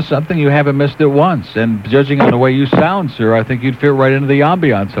 But you know something? You haven't missed it once. And judging on the way you sound, sir, I think you'd fit right into the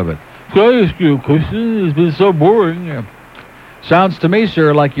ambiance of it. So I ask you a question. It's been so boring. Yeah. Sounds to me,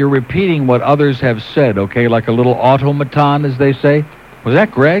 sir, like you're repeating what others have said, okay? Like a little automaton, as they say. Was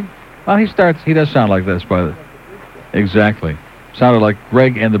that Greg? Well, he does sound like this, by the... Exactly. Sounded like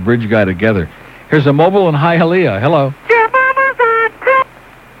Greg and the bridge guy together. Here's a mobile in Hialeah. Hello.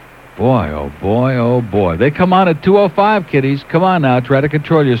 Boy, oh boy, oh boy. They come on at 2:05, kiddies. Come on now, try to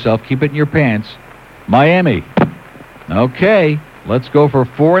control yourself. Keep it in your pants. Miami. Okay, let's go for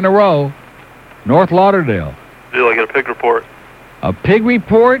 4 in a row. North Lauderdale. Neil, I got a pig report. A pig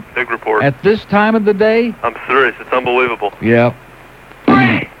report? Pig report. At this time of the day? I'm serious. It's unbelievable. Yeah.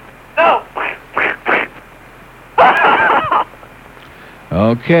 No.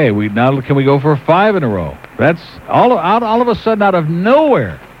 Okay, can we go for 5 in a row? That's all of a sudden out of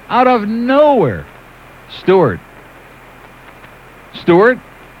nowhere. Out of nowhere. Stewart.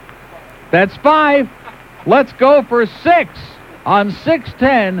 That's 5. Let's go for 6 on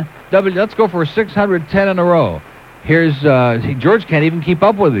 610. Let's go for 610 in a row. Here's George can't even keep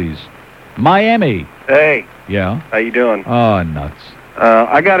up with these. Miami. Hey. Yeah. How you doing? Oh, nuts.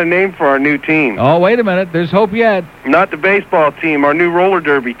 I got a name for our new team. Oh, wait a minute. There's hope yet. Not the baseball team, our new roller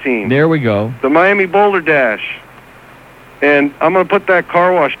derby team. There we go. The Miami Boulder Dash. And I'm going to put that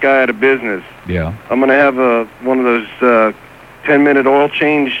car wash guy out of business. Yeah. I'm going to have one of those 10-minute oil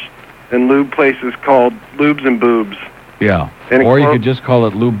change and lube places called Lubes and Boobs. Yeah. Or you could just call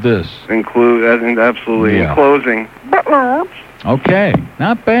it Lube This. Absolutely. Yeah. In closing. Okay.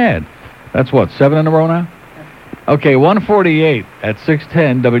 Not bad. That's what, 7 in a row now? Okay, 148 at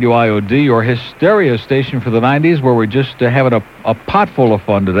 610 WIOD, your hysteria station for the 90s, where we're just having a pot full of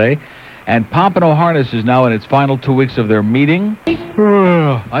fun today. And Pompano Harness is now in its final 2 weeks of their meeting.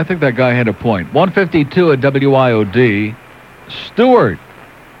 I think that guy had a point. 152 at WIOD. Stewart.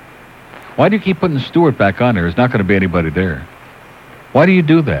 Why do you keep putting Stewart back on there? There's not going to be anybody there. Why do you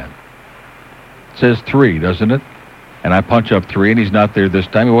do that? It says 3, doesn't it? And I punch up 3, and he's not there this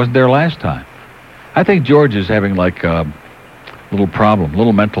time. He wasn't there last time. I think George is having like a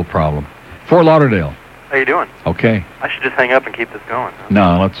little mental problem. Fort Lauderdale. How you doing? Okay. I should just hang up and keep this going. Huh?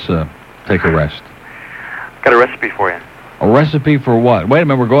 No, let's take a rest. Got a recipe for you. A recipe for what? Wait a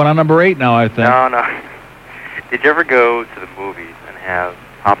minute, we're going on number 8 now, I think. No. Did you ever go to the movies and have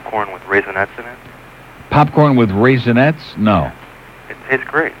popcorn with Raisinets in it? Popcorn with Raisinets? No. It tastes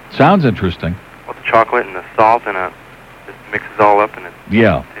great. Sounds interesting. With the chocolate and the salt and it just mixes all up and it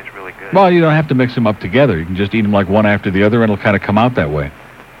tastes really good. Well, you don't have to mix them up together. You can just eat them like one after the other and it'll kind of come out that way.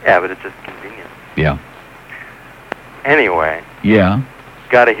 Yeah, but it's just convenient. Yeah. Anyway. Yeah.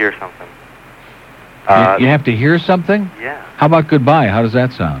 Got to hear something. You have to hear something? Yeah. How about goodbye? How does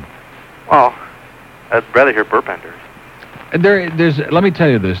that sound? Well, I'd rather hear burp enders. Let me tell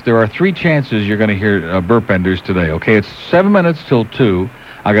you this. There are 3 chances you're going to hear burp enders today, okay? It's 7 minutes till 2.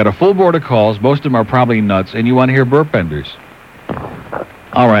 I got a full board of calls. Most of them are probably nuts, and you want to hear burp enders.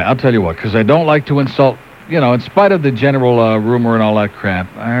 All right, I'll tell you what, because I don't like to insult, in spite of the general rumor and all that crap.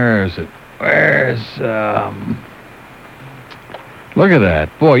 Where is it? Look at that.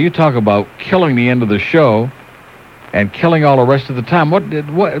 Boy, you talk about killing the end of the show and killing all the rest of the time. Look,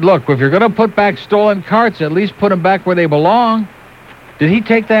 if you're going to put back stolen carts, at least put them back where they belong. Did he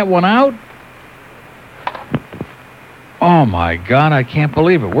take that one out? Oh, my God, I can't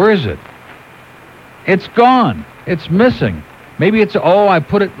believe it. Where is it? It's gone. It's missing. Maybe it's, look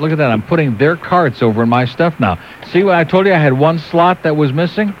at that. I'm putting their carts over in my stuff now. See what I told you? I had one slot that was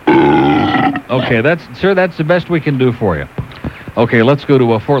missing? Okay, that's the best we can do for you. Okay, let's go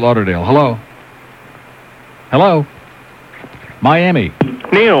to Fort Lauderdale. Hello? Hello? Miami.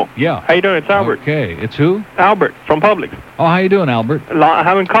 Neil. Yeah. How you doing? It's Albert. Okay, it's who? Albert from Publix. Oh, how you doing, Albert? I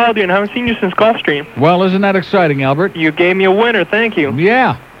haven't called you and haven't seen you since Gulfstream. Well, isn't that exciting, Albert? You gave me a winner, thank you.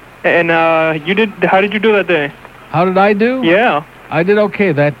 Yeah. And how did you do that day? How did I do? Yeah. I did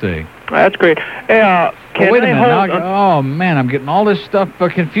okay that day. That's great. Hey, wait a minute. Oh, man, I'm getting all this stuff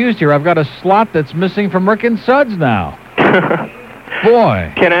confused here. I've got a slot that's missing from Rick and Suds now.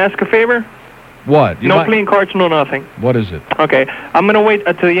 Boy. Can I ask a favor? What? No playing cards, no nothing. What is it? Okay. I'm going to wait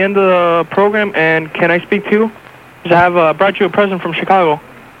until the end of the program, and can I speak to you? Because I have brought you a present from Chicago.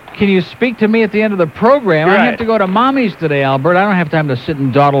 Can you speak to me at the end of the program? Right. I have to go to Mommy's today, Albert. I don't have time to sit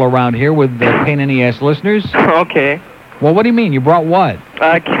and dawdle around here with pain-in-the-ass listeners. Okay. Well, what do you mean? You brought what?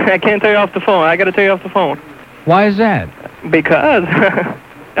 I can't tell you off the phone. I got to tell you off the phone. Why is that? Because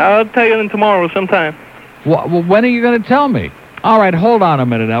I'll tell you tomorrow sometime. Well, when are you going to tell me? All right, hold on a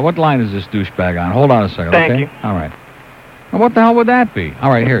minute now. What line is this douchebag on? Hold on a second, Thank okay? you. All right. Well, what the hell would that be?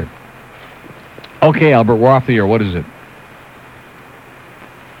 All right, here. Okay, Albert, we're off the air. What is it?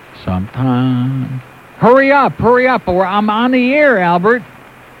 Sometime. Hurry up. I'm on the air, Albert.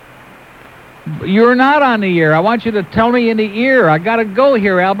 You're not on the air. I want you to tell me in the ear. I got to go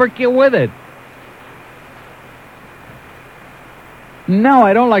here, Albert. Get with it. No,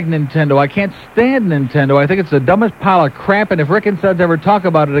 I don't like Nintendo. I can't stand Nintendo. I think it's the dumbest pile of crap, and if Rick and Suds ever talk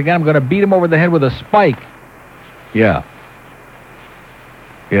about it again, I'm going to beat him over the head with a spike. Yeah.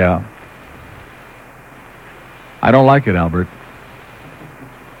 I don't like it, Albert.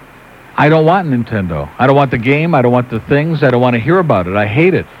 I don't want Nintendo. I don't want the game. I don't want the things. I don't want to hear about it. I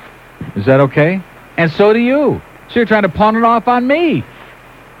hate it. Is that okay? And so do you. So you're trying to pawn it off on me.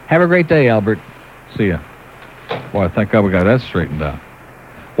 Have a great day, Albert. See ya. Boy, thank God we got that straightened out.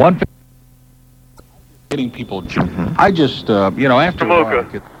 Getting people. I just, after a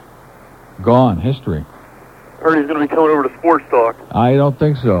while, gone. History. Heard he's going to be coming over to Sports Talk. I don't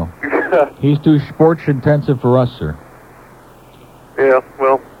think so. He's too sports intensive for us, sir. Yeah,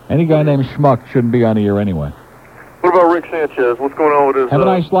 well. Any guy named Schmuck shouldn't be on the air anyway. What about Rick Sanchez? What's going on with his... Have a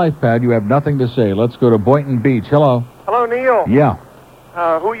nice life, pal. You have nothing to say. Let's go to Boynton Beach. Hello. Hello, Neil. Yeah.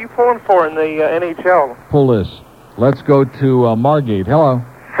 Who are you pulling for in the NHL? Pull this. Let's go to Margate. Hello.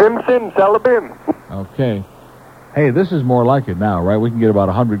 Simpson, Salabim. Okay. Hey, this is more like it now, right? We can get about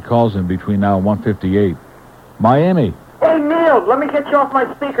 100 calls in between now and 1:58. Miami. Hey, Neil, let me get you off my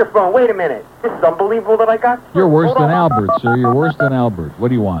speakerphone. Wait a minute. This is unbelievable that I got... You're worse than Albert, sir. You're worse than Albert. What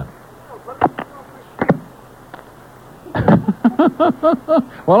do you want?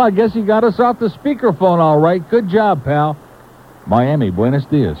 Well, I guess you got us off the speakerphone all right. Good job, pal. Miami, buenos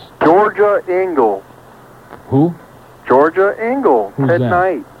dias. Georgia Engel. Who? Georgia Engel. Who's Ted that?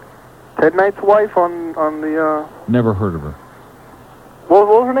 Knight. Ted Knight's wife on the... Never heard of her. What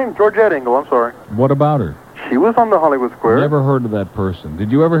was her name? Georgette Engel, I'm sorry. What about her? She was on the Hollywood Square. Never heard of that person.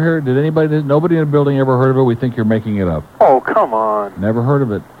 Did you ever hear? Did nobody in the building ever heard of it? We think you're making it up. Oh, come on. Never heard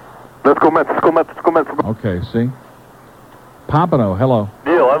of it. Let's go Mets, let's go Mets, let's go Mets. Let's go. Okay, see? Pompano, hello.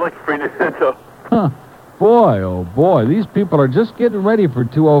 Neil, I'd like to bring Nintendo. Huh. Boy, oh boy, these people are just getting ready for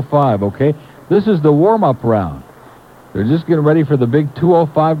 205, okay? This is the warm-up round. They're just getting ready for the big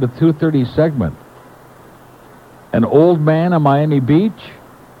 205 to 230 segment. An old man on Miami Beach?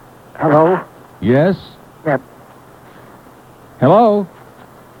 Hello? Yes? Yep. Hello?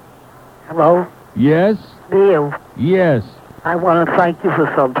 Hello? Yes? Neil, Yes. I want to thank you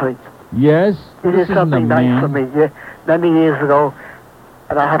for something. Yes? You did something nice for me many years ago,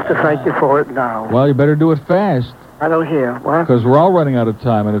 and I have to thank you for it now. Well, you better do it fast. I don't hear. What? Because we're all running out of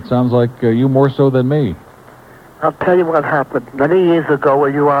time, and it sounds like you more so than me. I'll tell you what happened. Many years ago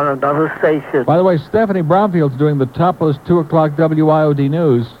when you were on another station. By the way, Stephanie Brownfield's doing the topless 2 o'clock WIOD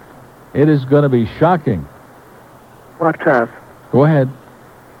news. It is going to be shocking. What's that? Go ahead.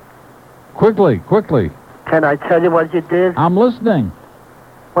 Quickly, quickly. Can I tell you what you did? I'm listening.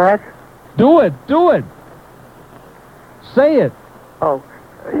 What? Do it, do it. Say it. Oh,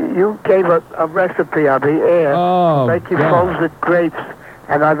 You gave a recipe on the air Oh, making God. frozen grapes,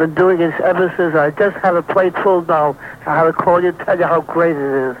 and I've been doing it ever since. I just have a plate full now. I have to call you and tell you how great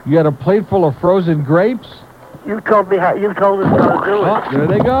it is. You had a plate full of frozen grapes? You told me how. You told us how to do it. Oh, there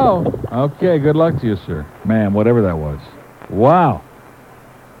they go. Okay, good luck to you, sir. Man, whatever that was. Wow.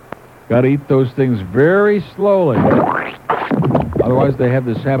 Got to eat those things very slowly. Otherwise, they have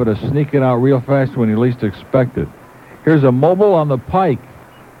this habit of sneaking out real fast when you least expect it. Here's a mobile on the Pike.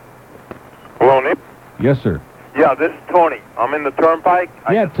 Hello, Nick. Yes, sir. Yeah, this is Tony. I'm in the Turnpike.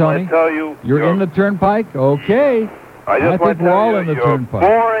 Yeah, I just want Tony. to tell you, You're in the Turnpike? Okay. I just want think to we're tell all you, in the you're Turnpike.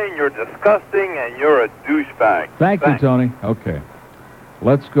 boring, you're disgusting, and you're a douchebag. Thank you, Tony. Okay.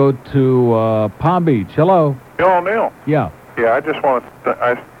 Let's go to Palm Beach. Hello. Hello, Neil. Yeah. Yeah, I just want to.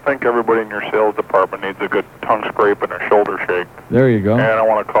 I think everybody in your sales department needs a good tongue scrape and a shoulder shake. There you go. And I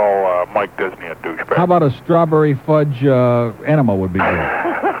want to call Mike Disney a douchebag. How about a strawberry fudge enema would be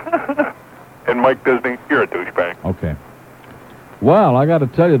good. And Mike Disney, you're a douchebag. Okay. Well, I got to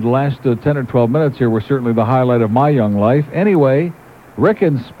tell you, the last 10 or 12 minutes here were certainly the highlight of my young life. Anyway, Rick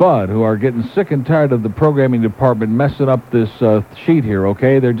and Spud, who are getting sick and tired of the programming department messing up this sheet here,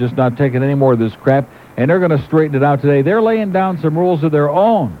 okay? They're just not taking any more of this crap, and they're going to straighten it out today. They're laying down some rules of their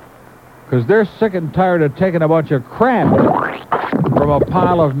own because they're sick and tired of taking a bunch of crap from a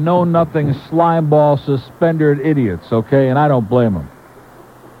pile of know-nothing slimeball suspendered idiots, okay? And I don't blame them.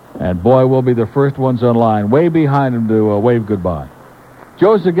 And boy, we'll be the first ones on line, way behind them to wave goodbye.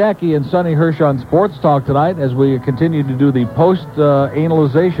 Joe Zagacki and Sonny Hirsch on Sports Talk tonight as we continue to do the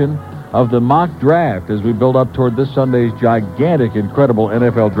post-analyzation of the mock draft as we build up toward this Sunday's gigantic, incredible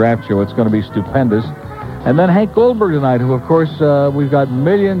NFL draft show. It's going to be stupendous. And then Hank Goldberg tonight, who, of course, we've got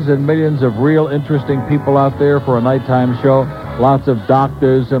millions and millions of real interesting people out there for a nighttime show. Lots of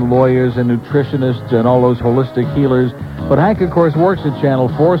doctors and lawyers and nutritionists and all those holistic healers. But Hank, of course, works at Channel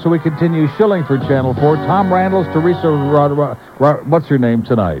 4, so we continue shilling for Channel 4. Tom Randall's Teresa, what's her name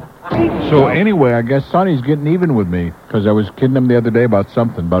tonight? So anyway, I guess Sonny's getting even with me because I was kidding him the other day about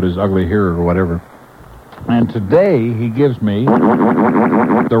something, about his ugly hair or whatever. And today he gives me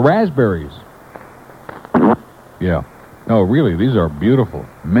the raspberries. Yeah. No, really, these are beautiful.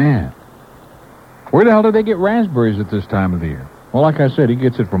 Man. Where the hell do they get raspberries at this time of the year? Well, like I said, he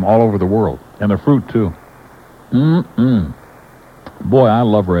gets it from all over the world. And the fruit, too. Boy, I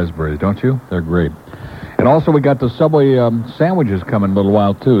love raspberries, don't you? They're great. And also, we got the Subway sandwiches coming in a little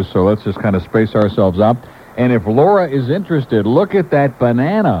while, too. So let's just kind of space ourselves out. And if Laura is interested, look at that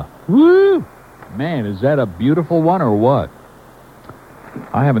banana. Woo! Man, is that a beautiful one or what?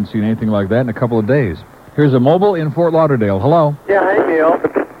 I haven't seen anything like that in a couple of days. Here's a mobile in Fort Lauderdale. Hello. Yeah, hey, Neil.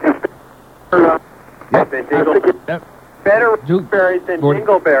 Better raspberries than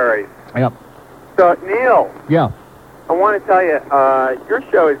dingleberries. Yep. So, Neil. Yeah. I want to tell you, your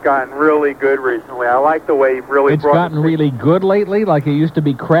show has gotten really good recently. I like the way you've really It's gotten really good lately, like it used to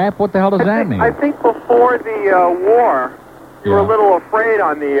be crap? What the hell does that mean? I think before the war, you were a little afraid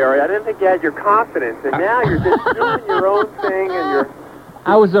on the air. I didn't think you had your confidence, and now you're just doing your own thing, and you're...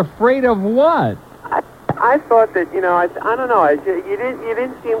 I was afraid of what? I thought that, you know, I don't know. You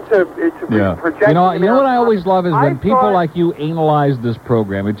didn't seem to project. You know what I always love is when people like you analyze this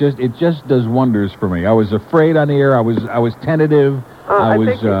program. It just does wonders for me. I was afraid on the air. I was tentative.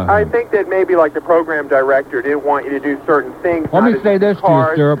 I think that maybe like the program director didn't want you to do certain things. Let me say this to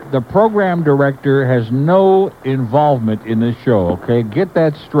you, sir. The program director has no involvement in this show, okay? Get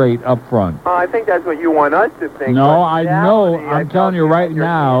that straight up front. I think that's what you want us to think. No, I know. I'm telling you right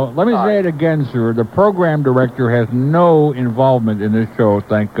now. Let me say it again, sir. The program director has no involvement in this show,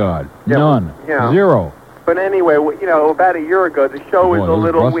 thank God. None. Yeah. Zero. But anyway, you know, about a year ago, the show was a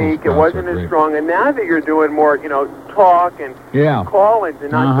little weak. It wasn't as strong. And now that you're doing more, you know, talk and call-ins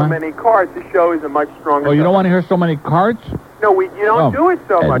and not so many cards, the show is a much stronger Oh, you don't want to hear so many cards? No, you don't do it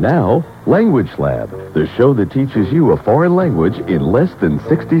so much. And now, Language Lab, the show that teaches you a foreign language in less than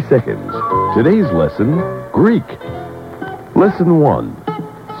 60 seconds. Today's lesson, Greek. Lesson 1,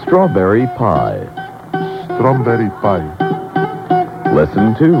 strawberry pie. Strawberry pie.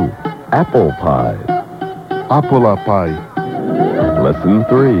 Lesson 2, apple pie. Apple pie. Lesson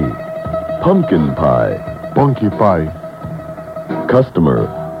 3, pumpkin pie. Punky pie. Customer,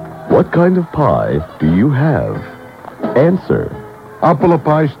 what kind of pie do you have? Answer. Apple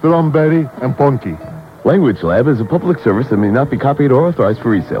pie, strawberry, and punky. Language Lab is a public service and may not be copied or authorized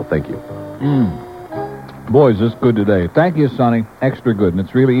for resale. Thank you. Boy, is this good today. Thank you, Sonny. Extra good. And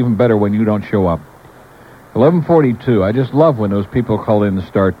it's really even better when you don't show up. 11:42. I just love when those people call in to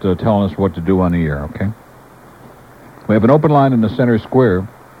start telling us what to do on the air, okay? We have an open line in the center square.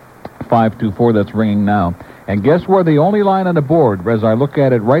 524. That's ringing now. And guess where the only line on the board, as I look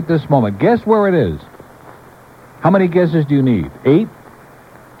at it right this moment, guess where it is? How many guesses do you need? 8?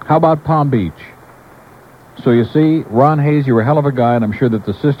 How about Palm Beach? So you see, Ron Hayes, you're a hell of a guy, and I'm sure that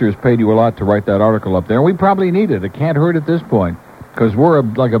the sisters paid you a lot to write that article up there. And we probably need it. It can't hurt at this point, because we're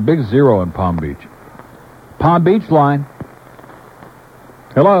like a big zero in Palm Beach. Palm Beach line.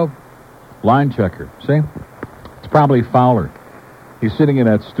 Hello. Line checker. See? It's probably Fowler. He's sitting in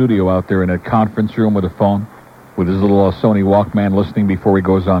that studio out there in that conference room with a phone, with his little Sony Walkman listening before he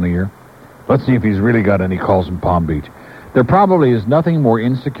goes on the air. Let's see if he's really got any calls in Palm Beach. There probably is nothing more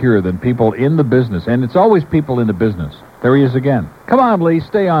insecure than people in the business, and it's always people in the business. There he is again. Come on, Lee,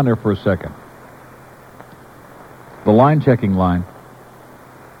 stay on there for a second. The line-checking line.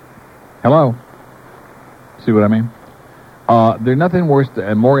 Hello? See what I mean? There's nothing worse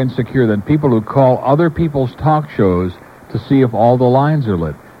and more insecure than people who call other people's talk shows to see if all the lines are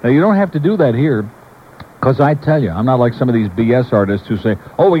lit. Now, you don't have to do that here, because I tell you, I'm not like some of these BS artists who say,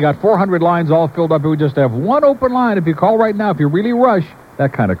 oh, we got 400 lines all filled up, and we just have one open line. If you call right now, if you really rush,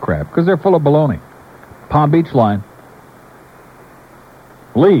 that kind of crap, because they're full of baloney. Palm Beach line.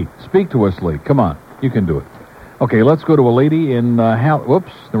 Lee, speak to us, Lee. Come on, you can do it. Okay, let's go to a lady in,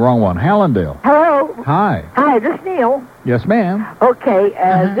 whoops, the wrong one, Hallandale. Hello. Hi. Hi, this is Neil. Yes, ma'am. Okay,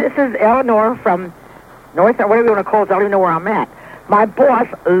 this is Eleanor from North, whatever you want to call it, I don't even know where I'm at. My boss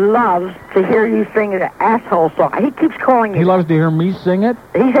loves to hear you sing the asshole song. He keeps calling you. He loves to hear me sing it?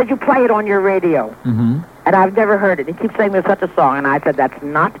 He said you play it on your radio. Mm-hmm. And I've never heard it. He keeps saying there's such a song, and I said that's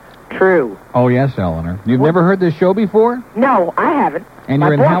not true. Oh, yes, Eleanor. You've never heard this show before? No, I haven't. And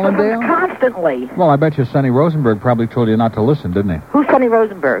you're in Hallandale? Constantly. Well, I bet you Sonny Rosenberg probably told you not to listen, didn't he? Who's Sonny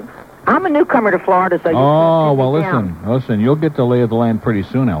Rosenberg? I'm a newcomer to Florida, so you oh, well, listen, you'll get the lay of the land pretty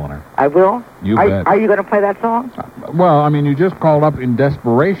soon, Eleanor. I will? You bet. Are you going to play that song? Well, I mean, you just called up in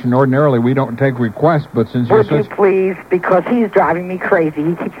desperation. Ordinarily, we don't take requests, but since you're Would you please, because he's driving me crazy.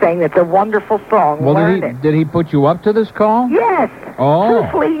 He keeps saying it's a wonderful song. Well, Learn did he put you up to this call? Yes. Oh.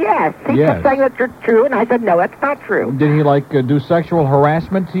 Truthfully, yes. He kept saying that you're true, and I said, no, that's not true. Did he, do sexual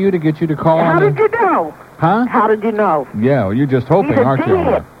harassment to you to get you to call How did you know? Huh? How did you know? Yeah, well, you're just hoping, aren't you?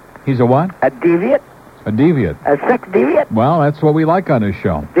 Deviant. He's a what? A deviant. A deviant. A sex deviant? Well, that's what we like on this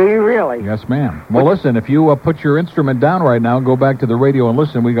show. Do you really? Yes, ma'am. Well, listen, if you put your instrument down right now and go back to the radio and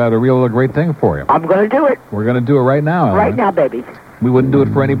listen, we got a real great thing for you. I'm going to do it. We're going to do it right now, Ellen. Right now, baby. We wouldn't do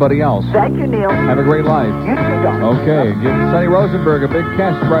it for anybody else. Thank you, Neil. Have a great life. You too, Don. Okay, give Sonny Rosenberg a big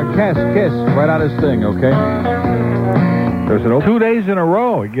kiss right on his thing, okay? There's an 2 days in a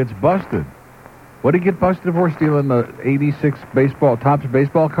row, he gets busted. What did he get busted for? Stealing the 86 Topps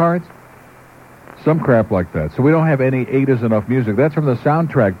baseball cards? Some crap like that. So we don't have any 8 Is Enough music. That's from the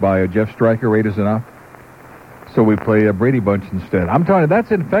soundtrack by Jeff Stryker, 8 Is Enough. So we play a Brady Bunch instead. I'm telling you, that's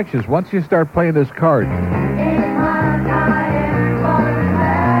infectious. Once you start playing this card, you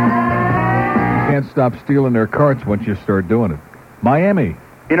can't stop stealing their cards once you start doing it. Miami.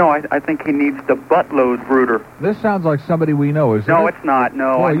 You know, I think he needs the buttload brooder. This sounds like somebody we know, isn't it? No, it's not.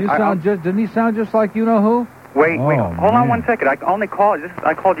 No. Well, didn't he sound just like you know who? Wait, hold on 1 second. I only called.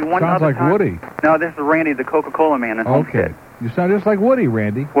 I called you one Sounds other like time. Woody. No, this is Randy, the Coca-Cola man in Homestead. Okay. You sound just like Woody,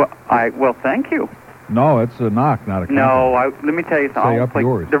 Randy. Well, thank you. No, it's a knock, not a compliment. No, let me tell you something. Say up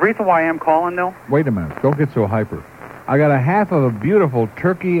yours. The reason why I am calling, though. Wait a minute. Don't get so hyper. I got a half of a beautiful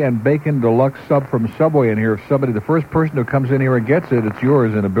turkey and bacon deluxe sub from Subway in here. If the first person who comes in here and gets it, it's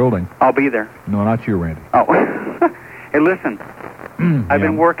yours in a building. I'll be there. No, not you, Randy. Oh. Hey, listen. I've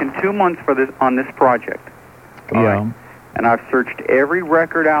been working 2 months on this project. Yeah. Right? And I've searched every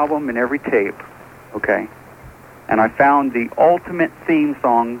record album and every tape, okay? And I found the ultimate theme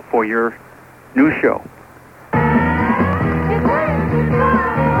song for your new show.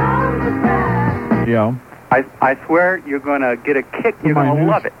 Yeah. I swear you're going to get a kick. You're going to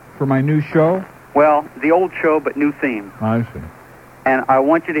love it. For my new show? Well, the old show, but new theme. I see. And I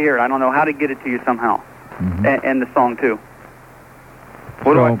want you to hear it. I don't know how to get it to you somehow. Mm-hmm. And the song, too.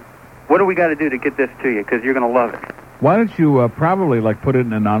 What do we got to do to get this to you? Because you're going to love it. Why don't you probably put it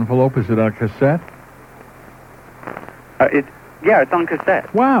in an envelope? Is it on cassette? It's on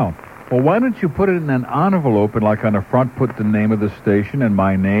cassette. Wow. Well, why don't you put it in an envelope and on the front put the name of the station and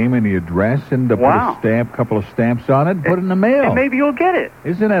my name and the address and put a couple of stamps on it and put it in the mail. And maybe you'll get it.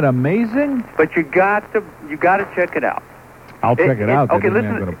 Isn't that amazing? But you got to check it out. I'll check it out. Okay,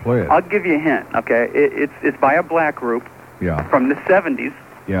 listen. I'm going to play it. I'll give you a hint. Okay, it's by a black group. Yeah. From the 70s.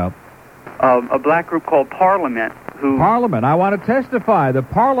 Yeah. A black group called Parliament. Parliament. I want to testify. The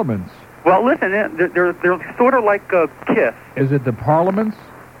Parliaments. Well, listen. They're sort of like Kiss. Is it the Parliaments?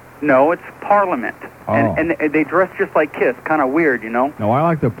 No, it's Parliament. Oh. And they dress just like Kiss. Kind of weird, you know? No, I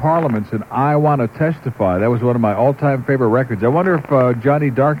like the Parliaments, and I Want to Testify. That was one of my all-time favorite records. I wonder if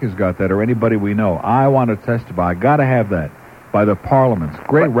Johnny Dark has got that, or anybody we know. I Want to Testify. I got to have that by the Parliaments.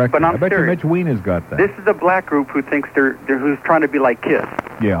 Great record. But I'm I bet serious. you Mitch Ween has got that. This is a black group who thinks who's trying to be like Kiss.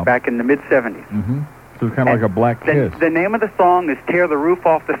 Yeah. Back in the mid-'70s. Mm-hmm. So it's kind of like a Black Kiss. The name of the song is Tear the Roof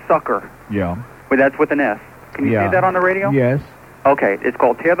Off the Sucker. Yeah. Well, that's with an S. Can you say that on the radio? Yes. Okay, it's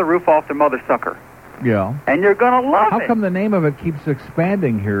called Tear the Roof Off the Mother Sucker. Yeah. And you're going to love it. How come the name of it keeps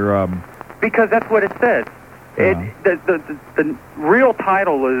expanding here? Because that's what it says. The real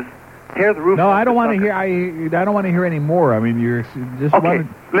title is Tear the Roof Off the Sucker. No, I don't want to hear. I don't want to hear any more. I mean, you're just okay.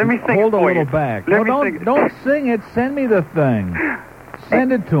 Let me sing hold it a for little you. back. Don't sing it. Send me the thing.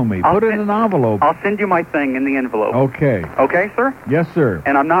 Send it to me. Put it in an envelope. I'll send you my thing in the envelope. Okay. Okay, sir? Yes, sir.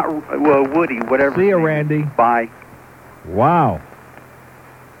 And I'm not Woody, whatever. See you, Randy. Bye. Wow.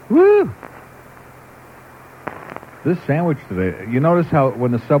 Woo! This sandwich today, you notice how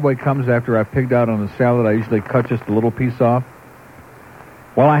when the Subway comes after I've pigged out on the salad, I usually cut just a little piece off?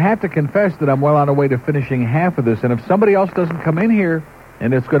 Well, I have to confess that I'm well on the way to finishing half of this, and if somebody else doesn't come in here,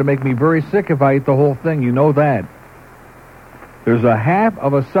 and it's going to make me very sick if I eat the whole thing, you know that. There's a half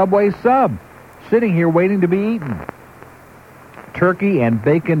of a Subway sub sitting here waiting to be eaten. Turkey and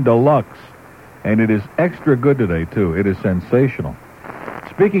bacon deluxe. And it is extra good today, too. It is sensational.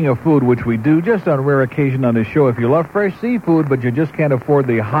 Speaking of food, which we do just on rare occasion on this show, if you love fresh seafood, but you just can't afford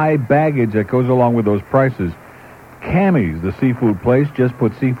the high baggage that goes along with those prices, Cammy's, the seafood place, just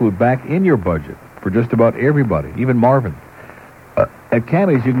put seafood back in your budget for just about everybody, even Marvin. At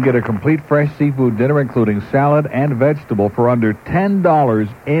Cammy's, you can get a complete fresh seafood dinner, including salad and vegetable, for under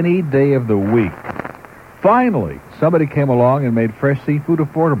 $10 any day of the week. Finally, somebody came along and made fresh seafood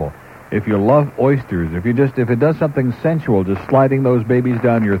affordable. If you love oysters, if it does something sensual, just sliding those babies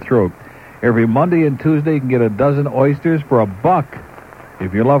down your throat, every Monday and Tuesday you can get a dozen oysters for $1.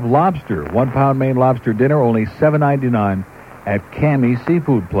 If you love lobster, 1 pound Maine lobster dinner, only $7.99 at Cammy's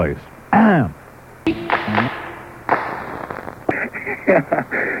Seafood Place.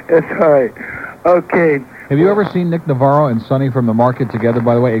 It's all right. Okay. Have you ever seen Nick Navarro and Sonny from the Market together,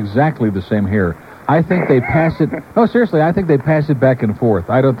 by the way? Exactly the same hair. I think they pass it... No, seriously, I think they pass it back and forth.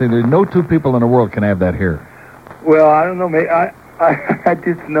 I don't think... There's no two people in the world can have that hair. Well, I don't know. I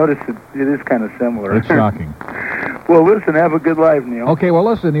just noticed it is kind of similar. It's shocking. Well, listen, have a good life, Neil. Okay, well,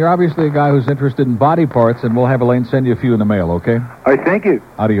 listen, you're obviously a guy who's interested in body parts, and we'll have Elaine send you a few in the mail, okay? All right, thank you.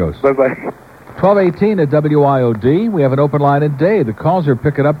 Adios. Bye-bye. 12:18 at WIOD. We have an open line at day. The calls are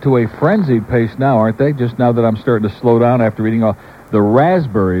picking up to a frenzied pace now, aren't they? Just now that I'm starting to slow down after eating all... The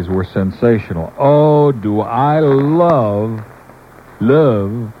raspberries were sensational. Oh, do I love,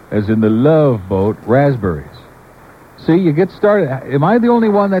 as in the Love Boat, raspberries. See, you get started. Am I the only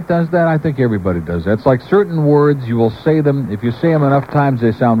one that does that? I think everybody does that. It's like certain words, you will say them. If you say them enough times,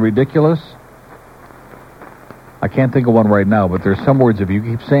 they sound ridiculous. I can't think of one right now, but there's some words, if you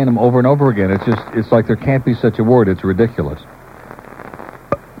keep saying them over and over again, it's like there can't be such a word. It's ridiculous.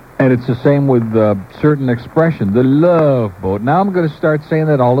 And it's the same with certain expression, the Love Boat. Now I'm going to start saying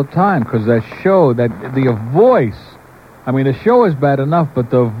that all the time, because the voice, I mean, the show is bad enough,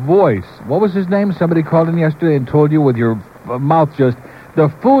 but the voice, what was his name? Somebody called in yesterday and told you with your mouth the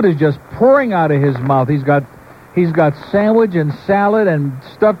food is just pouring out of his mouth. He's got sandwich and salad and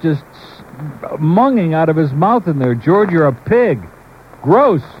stuff just munging out of his mouth in there. George, you're a pig.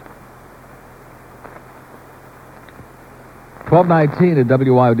 Gross. 12:19 at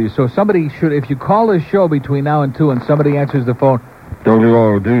WIOD. So somebody should, if you call this show between now and 2 and somebody answers the phone,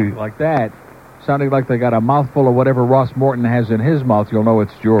 WIOD, like that, sounding like they got a mouthful of whatever Ross Morton has in his mouth, you'll know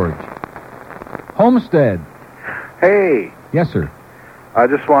it's George. Homestead. Hey. Yes, sir. I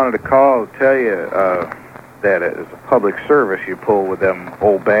just wanted to call to tell you that it's a public service you pull with them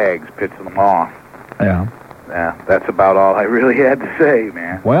old bags, pitching them off. Yeah. Yeah, that's about all I really had to say,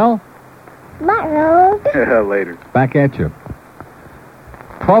 man. Well. Later. Back at you.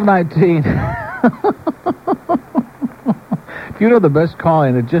 12:19. You know, the best call,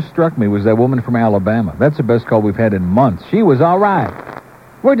 and it just struck me, was that woman from Alabama. That's the best call we've had in months. She was all right.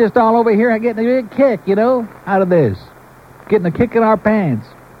 We're just all over here getting a big kick, out of this. Getting a kick in our pants.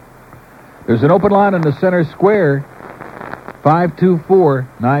 There's an open line in the center square.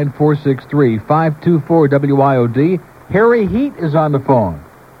 524-9463. 524-WIOD. Harry Heat is on the phone.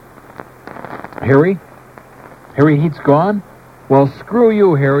 Harry? Harry Heat's gone? Well, screw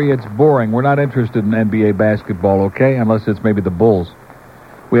you, Harry. It's boring. We're not interested in NBA basketball, okay? Unless it's maybe the Bulls.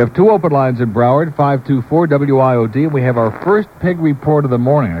 We have two open lines in Broward, 524-WIOD. We have our first pig report of the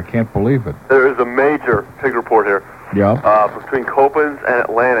morning. I can't believe it. There is a major pig report here. between Copans and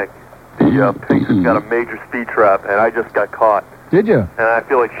Atlantic. The pigs have got a major speed trap, and I just got caught. Did you? And I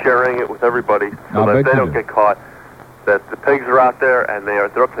feel like sharing it with everybody so that they don't get caught. That the pigs are out there, and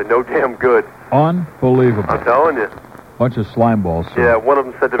they're up to no damn good. Unbelievable. I'm telling you. Bunch of slime balls. Sir. Yeah, one of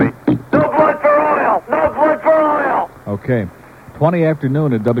them said to me, "No blood for oil! No blood for oil!" Okay. 20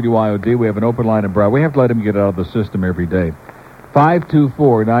 afternoon at WIOD. We have an open line in Broward. We have to let him get out of the system every day.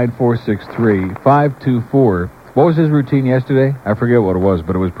 524-9463. 524. What was his routine yesterday? I forget what it was,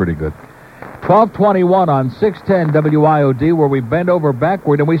 but it was pretty good. 1221 on 610 WIOD, where we bend over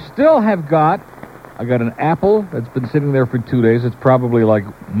backward, and we still have got... I got an apple that's been sitting there for 2 days. It's probably like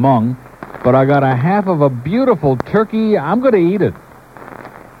mung. But I got a half of a beautiful turkey. I'm going to eat it.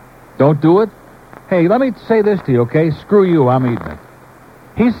 Don't do it? Hey, let me say this to you, okay? Screw you, I'm eating it.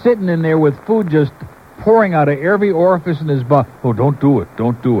 He's sitting in there with food just pouring out of every orifice in his butt. Oh, don't do it.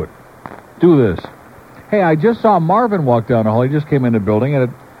 Don't do it. Do this. Hey, I just saw Marvin walk down the hall. He just came in the building, and it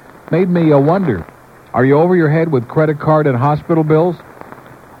made me wonder. Are you over your head with credit card and hospital bills?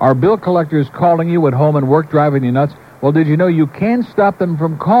 Are bill collectors calling you at home and work driving you nuts? Well, did you know you can stop them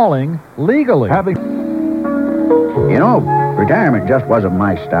from calling legally? You know, retirement just wasn't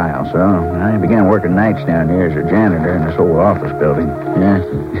my style, so I began working nights down here as a janitor in this old office building. Yeah,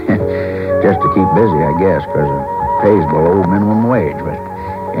 just to keep busy, I guess, because it pays below minimum wage. But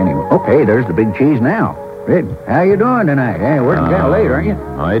anyway, okay, there's the big cheese now. Red, how you doing tonight? Hey, working kind of late, aren't you?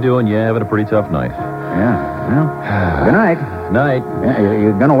 How you doing? Yeah, having a pretty tough night. Yeah, well, good night. Night. Yeah,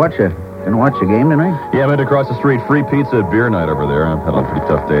 you gonna watch the game tonight? Yeah, I went across the street. Free pizza at beer night over there. I've had a pretty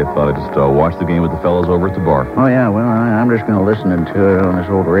tough day. I thought I'd just watch the game with the fellows over at the bar. Oh, yeah, well, I'm just going to listen to it on this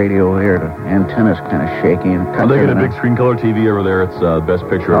old radio here. The antenna's kind of shaky. And they got a big screen color TV over there. It's the best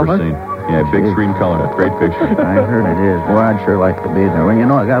picture I've ever seen. Yeah, big screen color. Great picture. I heard it is. Boy, I'd sure like to be there. Well, you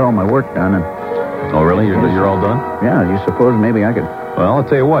know, I got all my work done. And oh, really? You're all done? Yeah, you suppose maybe I could... Well, I'll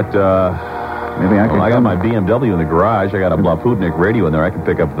tell you what, maybe I could... Well, I got my BMW in the garage. I got a Blaputnik radio in there. I can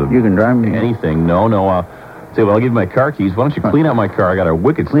pick up the... You can drive me? Anything. No. I'll tell you what, I'll give you my car keys. Why don't you clean out my car? I got a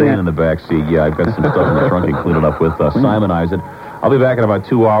wicked stain in the back seat. Yeah, I've got some stuff in the trunk and clean it up with Simonize it. I'll be back in about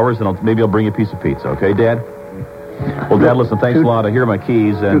 2 hours, and maybe I'll bring you a piece of pizza. Okay, Dad? Well, Dad, listen, thanks a lot. Here are my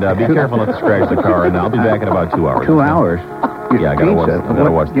keys, and be careful not to scratch the car, and I'll be back in about 2 hours. 2 hours? Yeah, I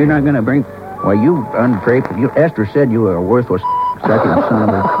gotta watch. You're not going to bring... Well, you ungrateful... Esther said you were a worthless second son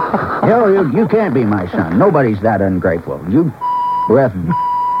of a... Hell, you can't be my son. Nobody's that ungrateful. You breath...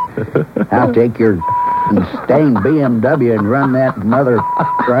 I'll take your stained BMW and run that mother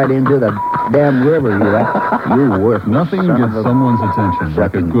right into the damn river. You worthless. Nothing gets someone's attention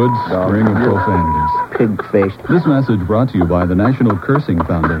like a good string of profanities. Pig-faced. This message brought to you by the National Cursing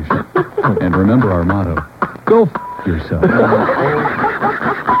Foundation. And remember our motto, go yourself.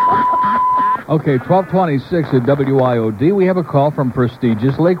 Okay, 1226 at WIOD. We have a call from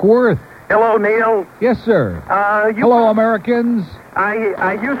prestigious Lake Worth. Hello, Neil. Yes, sir. Hello, Americans.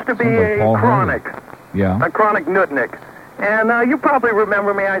 I used to be a chronic. Yeah. A chronic nutnik. And you probably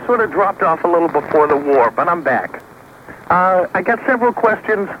remember me. I sort of dropped off a little before the war, but I'm back. I got several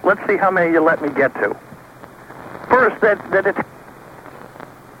questions. Let's see how many you let me get to. First,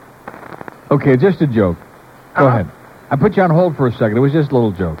 Okay, just a joke. Go ahead. I put you on hold for a second. It was just a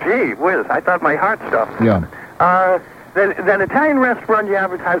little joke. Gee whiz, I thought my heart stopped. Yeah. That Italian restaurant you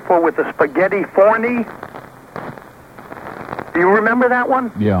advertised for with the spaghetti forni. Do you remember that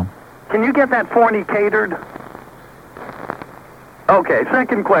one? Yeah. Can you get that forni catered? Okay,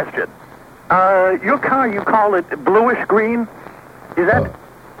 second question. Your car, you call it bluish green? Is that...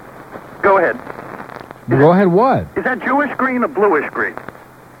 Go ahead. Go ahead what? Is that Jewish green or bluish green?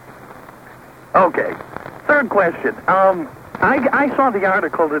 Okay. Third question. I saw the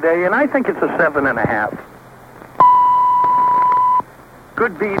article today, and I think it's a 7.5.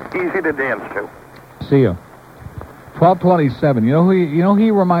 Good beat, easy to dance to. See ya. 1227. You know who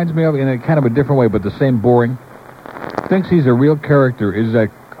he reminds me of in a kind of a different way, but the same boring? Thinks he's a real character. Is that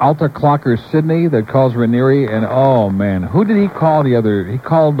Alta Clocker Sydney that calls Ranieri? And oh man, who did he call the other? He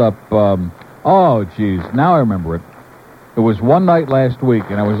called up. Oh geez, now I remember it. It was one night last week,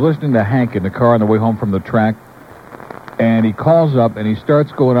 and I was listening to Hank in the car on the way home from the track, and he calls up and he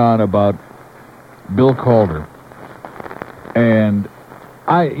starts going on about Bill Calder. And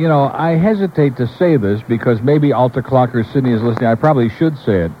I hesitate to say this because maybe Alta Clocker Sydney is listening. I probably should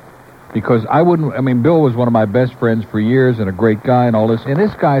say it because Bill was one of my best friends for years and a great guy and all this. And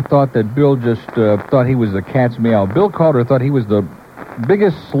this guy thought that Bill just thought he was the cat's meow. Bill Calder thought he was the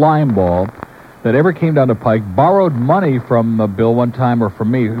biggest slime ball that ever came down the pike, borrowed money from Bill one time, or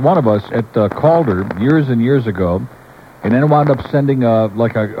from me, one of us, at Calder years and years ago, and then wound up sending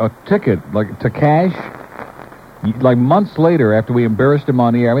a ticket, like to cash, like months later after we embarrassed him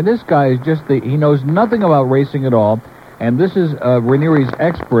on the air. I mean, this guy is just he knows nothing about racing at all. And this is Ranieri's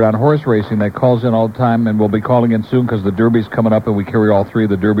expert on horse racing that calls in all the time, and will be calling in soon because the Derby's coming up, and we carry all three,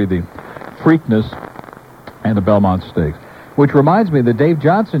 the Derby, the Freakness, and the Belmont Stakes. Which reminds me that Dave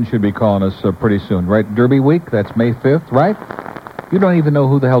Johnson should be calling us pretty soon, right? Derby week, that's May 5th, right? You don't even know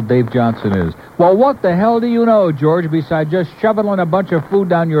who the hell Dave Johnson is. Well, what the hell do you know, George, besides just shoveling a bunch of food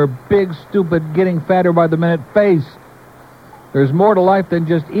down your big, stupid, getting fatter by the minute face? There's more to life than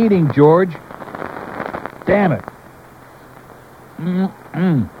just eating, George. Damn it.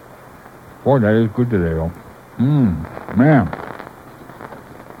 Boy, that is good today, though. Man.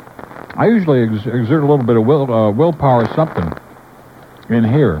 I usually exert a little bit of willpower or something in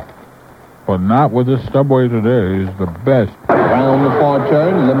here, but not with this Subway today. It's the best. Round the far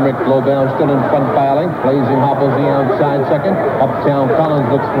turn, Limerick Global still in front battling. Blazing Hopples the outside second. Uptown Collins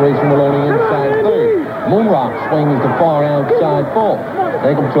looks for Racing Maloney inside third. Moonrock swings the far outside fourth.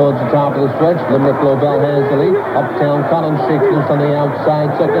 Take him towards the top of the stretch. Limerick Global has the lead. Uptown Collins shakes loose on the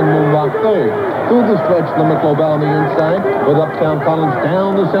outside second. Moonrock third. Through the stretch, Limerick Global on the inside. With Uptown Collins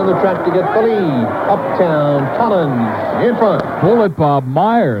down the center track to get the lead. Uptown Collins in front. Bullet Bob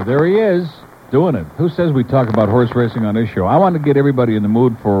Meyer. There he is. Doing it. Who says we talk about horse racing on this show? I want to get everybody in the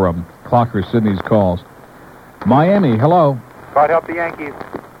mood for Clocker Sidney's calls. Miami, hello. God help the Yankees.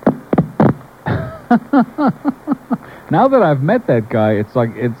 Now that I've met that guy, it's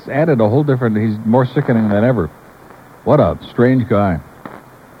like it's added a whole different... He's more sickening than ever. What a strange guy.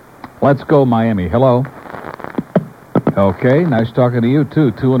 Let's go, Miami. Hello. Okay, nice talking to you,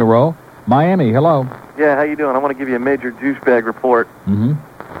 too. 2 in a row. Miami, hello. Yeah, how you doing? I want to give you a major juice bag report. Mm-hmm.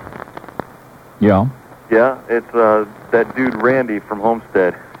 Yeah. Yeah, it's that dude Randy from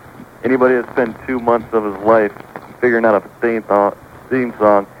Homestead. Anybody that spent 2 months of his life figuring out a theme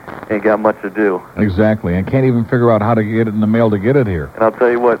song ain't got much to do. Exactly, and can't even figure out how to get it in the mail to get it here. And I'll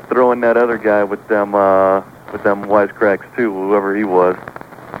tell you what, throw in that other guy with them wisecracks too, whoever he was.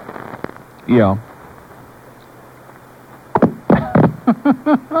 Yeah.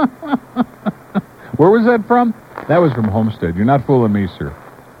 Where was that from? That was from Homestead. You're not fooling me, sir.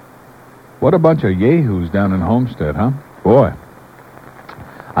 What a bunch of yahoos down in Homestead, huh? Boy.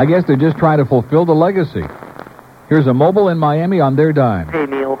 I guess they're just trying to fulfill the legacy. Here's a mobile in Miami on their dime. Hey,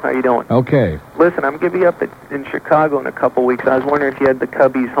 Neil. How you doing? Okay. Listen, I'm going to be up in Chicago in a couple weeks. I was wondering if you had the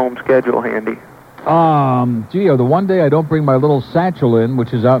Cubbies home schedule handy. The one day I don't bring my little satchel in,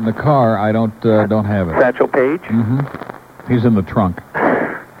 which is out in the car, I don't have it. Satchel Page? Mm-hmm. He's in the trunk.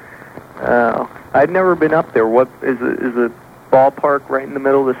 I've never been up there. What is it? Ballpark right in the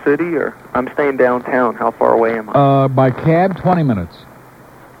middle of the city, or I'm staying downtown. How far away am I? By cab, 20 minutes.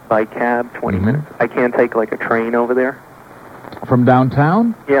 By cab, 20 minutes. I can't take like a train over there? From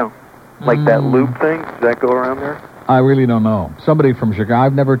downtown? Yeah. Like that loop thing? Does that go around there? I really don't know. Somebody from Chicago.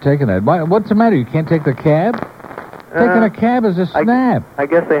 I've never taken that. What's the matter? You can't take the cab? Taking a cab is a snap. I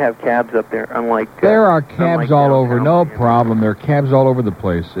guess they have cabs up there, unlike... there are cabs all over. No problem. There are cabs all over the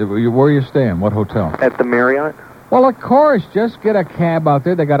place. Where are you staying? What hotel? At the Marriott. Well, of course. Just get a cab out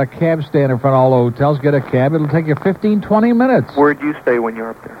there. They got a cab stand in front of all the hotels. Get a cab. It'll take you 15, 20 minutes. Where'd you stay when you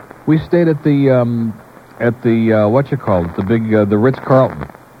were up there? We stayed at the the Ritz-Carlton.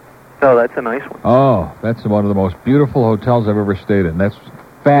 Oh, that's a nice one. Oh, that's one of the most beautiful hotels I've ever stayed in. That's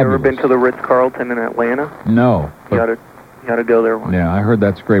fabulous. You ever been to the Ritz-Carlton in Atlanta? No. You gotta go there once. Yeah, I heard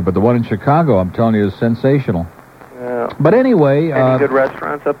that's great. But the one in Chicago, I'm telling you, is sensational. But anyway... Any good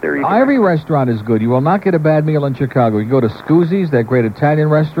restaurants up there? Every restaurant is good. You will not get a bad meal in Chicago. You can go to Scusi's, that great Italian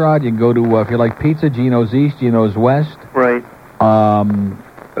restaurant. You can go to, if you like pizza, Gino's East, Gino's West. Right.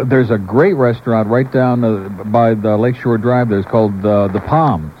 There's a great restaurant right down by the Lakeshore Drive there. It's called the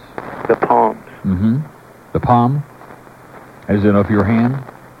Palms. The Palms. Mm-hmm. The Palm. As in of your hand.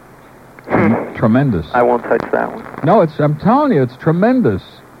 Tremendous. I won't touch that one. No, I'm telling you, it's tremendous.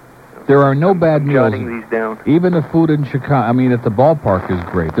 There are no bad meals. Jotting these down. Even the food in Chicago, at the ballpark is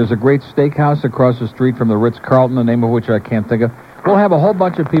great. There's a great steakhouse across the street from the Ritz-Carlton, the name of which I can't think of. We'll have a whole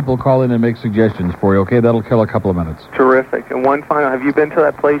bunch of people call in and make suggestions for you, okay? That'll kill a couple of minutes. Terrific. And one final, have you been to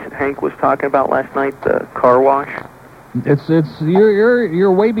that place that Hank was talking about last night, the car wash?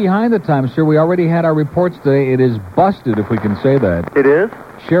 You're way behind the times, sir. We already had our reports today. It is busted, if we can say that. It is?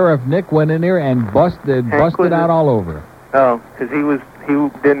 Sheriff Nick went in there and busted out all over. Oh, because he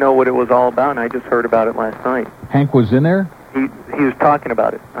didn't know what it was all about, and I just heard about it last night. Hank was in there? He was talking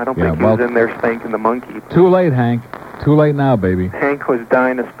about it. I don't think he was in there spanking the monkey. Too late, Hank. Too late now, baby. Hank was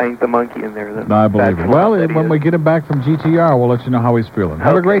dying to spank the monkey in there. I believe it. Well, when we get him back from GTR, we'll let you know how he's feeling.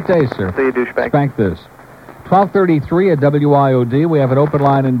 Have a great day, sir. See you, douchebag. Spank this. 1233 at WIOD. We have an open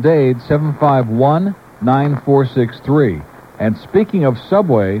line in Dade, 9463. And speaking of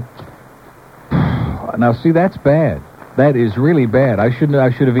Subway, now see, that's bad. That is really bad. I should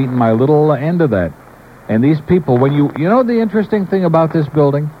have eaten my little end of that. And these people, when you know the interesting thing about this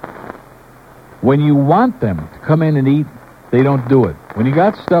building? When you want them to come in and eat, they don't do it. When you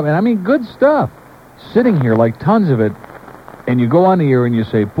got stuff, and I mean good stuff, sitting here like tons of it, and you go on the air and you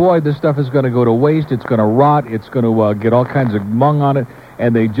say, boy, this stuff is going to go to waste, it's going to rot, it's going to get all kinds of mung on it,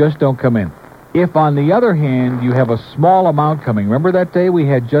 and they just don't come in. If, on the other hand, you have a small amount coming, remember that day we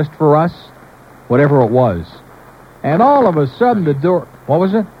had just for us? Whatever it was. And all of a sudden the door, what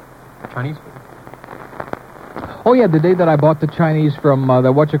was it? Chinese. Oh, yeah, the day that I bought the Chinese from,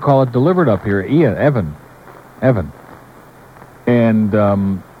 delivered up here, Evan. And,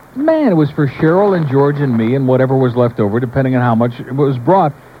 man, it was for Cheryl and George and me and whatever was left over, depending on how much it was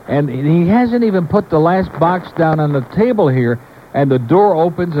brought. And he hasn't even put the last box down on the table here, and the door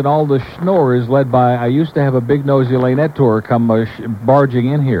opens and all the schnorr is led by, I used to have a big nosy Lanette tour come barging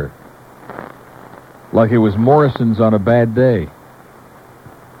in here. Like it was Morrison's on a bad day.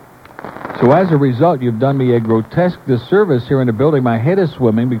 So as a result, you've done me a grotesque disservice here in the building. My head is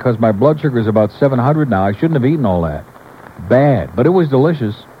swimming because my blood sugar is about 700 now. I shouldn't have eaten all that. Bad, but it was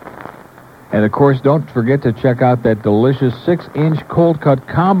delicious. And of course, don't forget to check out that delicious 6-inch cold cut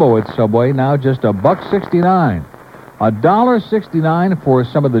combo at Subway, now just $1.69. $1.69 for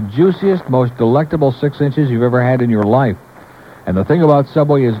some of the juiciest, most delectable 6 inches you've ever had in your life. And the thing about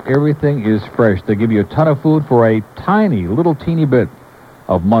Subway is everything is fresh. They give you a ton of food for a little teeny bit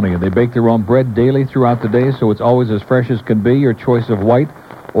of money. And they bake their own bread daily throughout the day, so it's always as fresh as can be. Your choice of white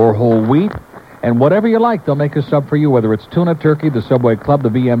or whole wheat. And whatever you like, they'll make a sub for you, whether it's tuna, turkey, the Subway Club, the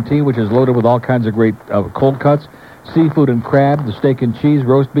BMT, which is loaded with all kinds of great cold cuts, seafood and crab, the steak and cheese,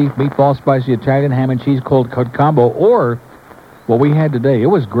 roast beef, meatball, spicy Italian, ham and cheese cold cut combo, or what we had today. It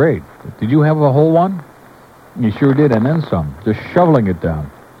was great. Did you have a whole one? You sure did, and then some. Just shoveling it down.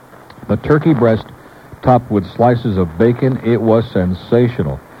 The turkey breast topped with slices of bacon, it was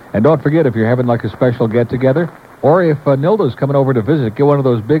sensational. And don't forget, if you're having like a special get-together, or if Nilda's coming over to visit, get one of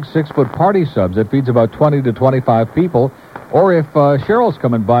those big 6-foot party subs that feeds about 20 to 25 people. Or if Cheryl's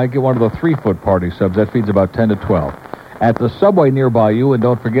coming by, get one of the 3-foot party subs that feeds about 10 to 12. At the Subway nearby you, and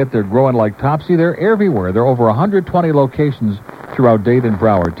don't forget, they're growing like Topsy. They're everywhere. There are over 120 locations throughout Dade and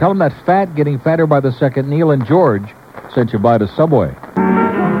Broward. Tell them that fat, getting fatter by the second, Neil and George sent you by to Subway.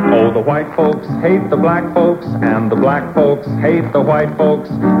 Oh, the white folks hate the black folks, and the black folks hate the white folks.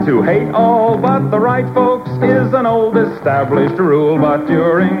 To hate all but the right folks is an old established rule. But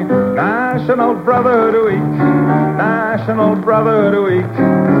during National Brotherhood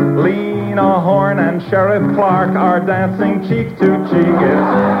Week, Lena Horne and Sheriff Clark are dancing cheek to cheek.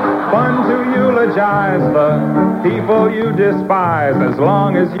 It's fun to eulogize the people you despise, as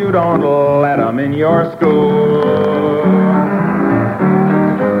long as you don't let them in your school.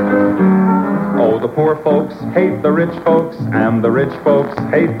 Oh, the poor folks hate the rich folks, and the rich folks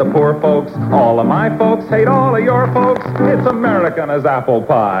hate the poor folks. All of my folks hate all of your folks. It's American as apple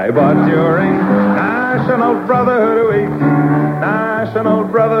pie. But during National Brotherhood Week,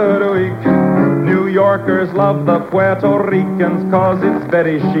 New Yorkers love the Puerto Ricans 'cause it's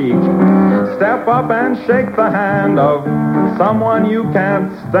very chic. Step up and shake the hand of someone you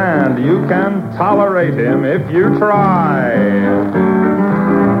can't stand. You can tolerate him if you try.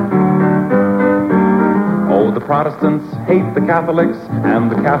 Oh, the Protestants hate the Catholics, and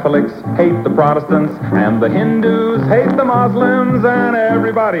the Catholics hate the Protestants, and the Hindus hate the Muslims, and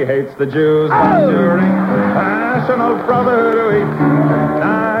everybody hates the Jews. But during National Brotherhood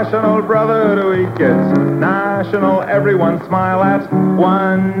Week, it's national, everyone smile at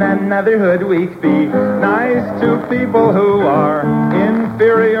one another hood week. Be nice to people who are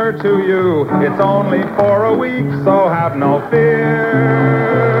inferior to you. It's only for a week, so have no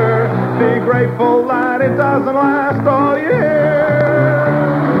fear. Be grateful that it doesn't last all year.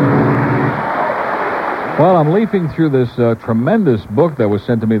 Well, I'm leafing through this tremendous book that was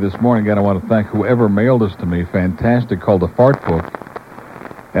sent to me this morning. Again, I want to thank whoever mailed this to me. Fantastic, called The Fart Book.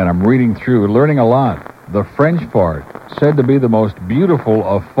 And I'm reading through, learning a lot. The French fart, said to be the most beautiful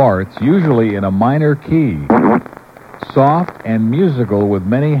of farts, usually in a minor key. Soft and musical with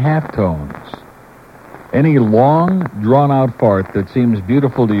many halftones. Any long, drawn-out fart that seems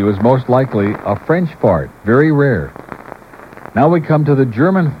beautiful to you is most likely a French fart. Very rare. Now we come to the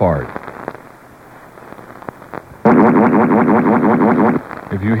German fart.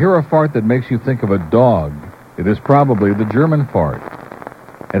 If you hear a fart that makes you think of a dog, it is probably the German fart.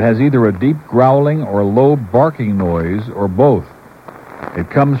 It has either a deep growling or low barking noise, or both. It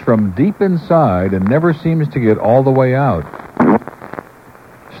comes from deep inside and never seems to get all the way out.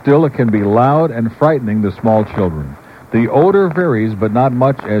 Still, it can be loud and frightening to small children. The odor varies, but not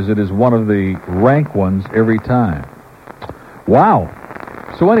much, as it is one of the rank ones every time. Wow.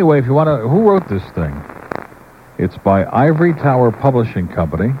 So anyway, if you want to... Who wrote this thing? It's by Ivory Tower Publishing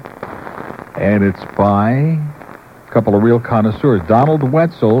Company, and it's by a couple of real connoisseurs. Donald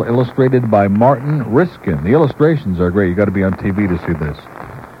Wetzel, illustrated by Martin Riskin. The illustrations are great. You got to be on TV to see this.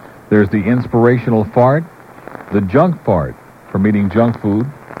 There's the inspirational fart, the junk fart from eating junk food,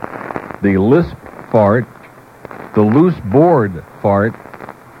 the lisp fart, the loose board fart,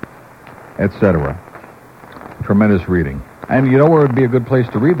 etc. Tremendous reading. And you know where would be a good place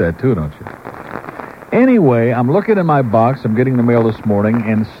to read that, too, don't you? Anyway, I'm looking in my box. I'm getting the mail this morning,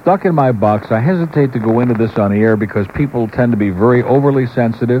 and stuck in my box, I hesitate to go into this on the air because people tend to be very overly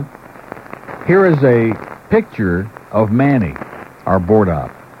sensitive. Here is a picture of Manny, our board op.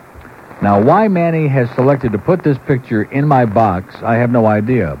 Now, why Manny has selected to put this picture in my box, I have no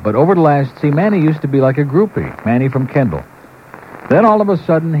idea. But over the last... See, Manny used to be like a groupie, Manny from Kendall. Then all of a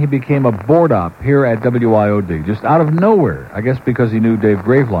sudden, he became a board op here at WIOD, just out of nowhere, I guess because he knew Dave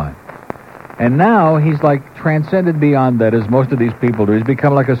Graveline. And now he's like transcended beyond that, as most of these people do. He's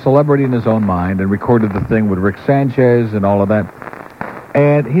become like a celebrity in his own mind and recorded the thing with Rick Sanchez and all of that.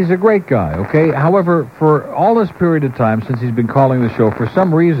 And he's a great guy, okay? However, for all this period of time since he's been calling the show, for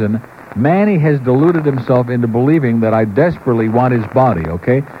some reason, Manny has deluded himself into believing that I desperately want his body,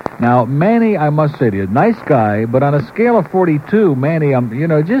 okay? Now, Manny, I must say to you, nice guy, but on a scale of 42, Manny,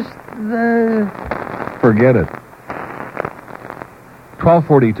 just forget it.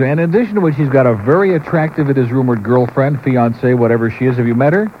 1242. And in addition to which, he's got a very attractive, it is rumored, girlfriend, fiancée, whatever she is. Have you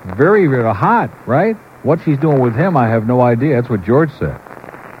met her? Very, very hot, right? What she's doing with him, I have no idea. That's what George said.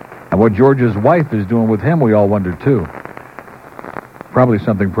 And what George's wife is doing with him, we all wonder, too. Probably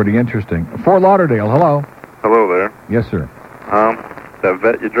something pretty interesting. Fort Lauderdale, hello. Hello there. Yes, sir. That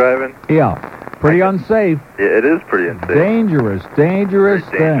vet you're driving? Yeah. Pretty unsafe. Yeah, it is pretty unsafe. Dangerous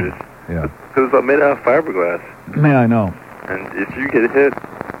thing. Yeah. Because it's made out of fiberglass. Man, I know. And if you get hit,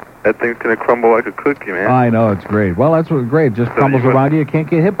 that thing's going to crumble like a cookie, man. I know, it's great. Well, that's what's great. Just crumbles around you. You can't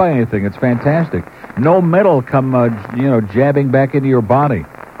get hit by anything. It's fantastic. No metal come, jabbing back into your body.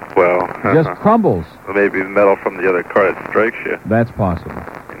 Well, just crumbles. Well, maybe the metal from the other car that strikes you. That's possible.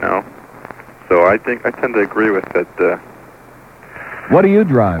 So I think I tend to agree with that. What do you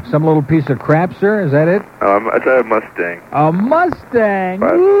drive? Some little piece of crap, sir? Is that it? I drive a Mustang. A Mustang?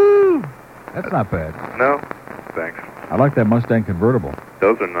 Woo! That's not bad. No, thanks. I like that Mustang convertible.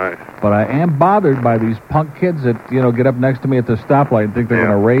 Those are nice. But I am bothered by these punk kids that, get up next to me at the stoplight and think they're going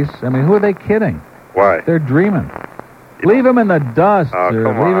to race. I mean, who are they kidding? Why? They're dreaming. Leave them in the dust, sir.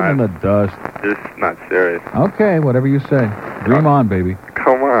 Leave them in the dust. It's not serious. Okay, whatever you say. Dream on, baby.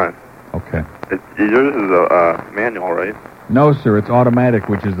 Come on. Okay. Yours is a manual, right? No, sir. It's automatic,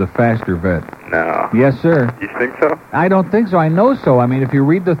 which is the faster vet. No. Yes, sir. You think so? I don't think so. I know so. I mean, if you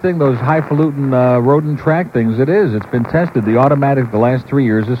read the thing, those highfalutin road and track things, it is. It's been tested. The automatic the last 3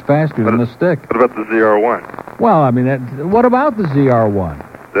 years is faster than the stick. What about the ZR1? Well, I mean, what about the ZR1?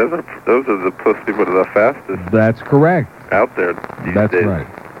 Those are supposed to be the fastest. That's correct. Out there these That's days. Right.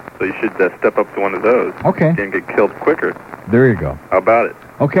 So you should step up to one of those. Okay. And get killed quicker. There you go. How about it?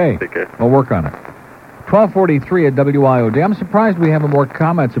 Okay. Take care. We'll work on it. 1243 at WIOD. I'm surprised we haven't more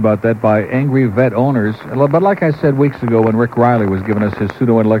comments about that by angry vet owners. But like I said weeks ago when Rick Riley was giving us his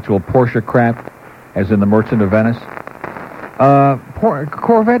pseudo-intellectual Porsche crap, as in the Merchant of Venice,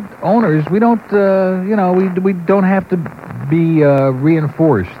 Corvette owners, we don't, we don't have to be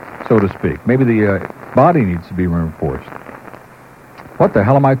reinforced, so to speak. Maybe the body needs to be reinforced. What the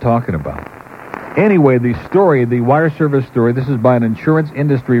hell am I talking about? Anyway, the story, the wire service story, this is by an insurance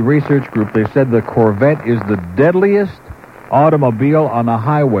industry research group. They said the Corvette is the deadliest automobile on the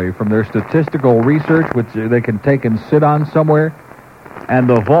highway from their statistical research, which they can take and sit on somewhere. And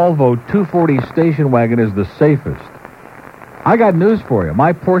the Volvo 240 station wagon is the safest. I got news for you.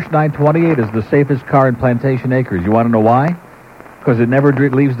 My Porsche 928 is the safest car in Plantation Acres. You want to know why? Because it never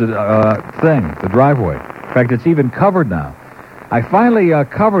leaves the the driveway. In fact, it's even covered now. I finally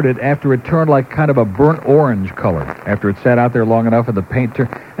covered it after it turned like kind of a burnt orange color, after it sat out there long enough and the paint turned.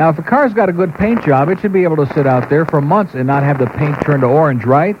 Now, if a car's got a good paint job, it should be able to sit out there for months and not have the paint turn to orange,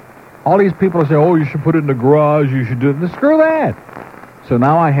 right? All these people say, oh, you should put it in the garage, you should do it. Screw that. So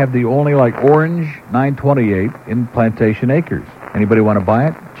now I have the only orange 928 in Plantation Acres. Anybody want to buy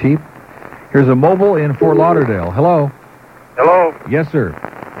it? Cheap? Here's a mobile in Fort Lauderdale. Hello? Hello? Yes, sir.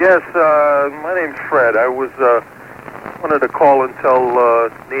 Yes, my name's Fred. I wanted to call and tell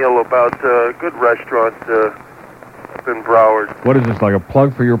Neil about a good restaurant up in Broward. What is this, like a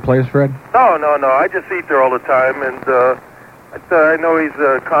plug for your place, Fred? No. I just eat there all the time, and I know he's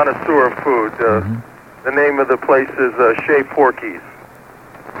a connoisseur of food. The name of the place is Chez Porky's.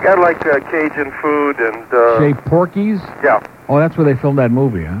 Got like Cajun food and... Chez Porky's? Yeah. Oh, that's where they filmed that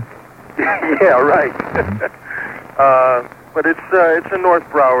movie, huh? Yeah, right. But it's in North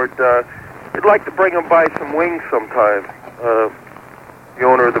Broward. I'd like to bring him by some wings sometime, the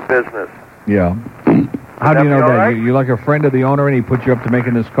owner of the business. Yeah. How do you know that? Right? You're like a friend of the owner and he put you up to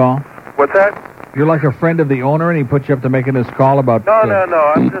making this call? What's that? You're like a friend of the owner and he put you up to making this call about... No.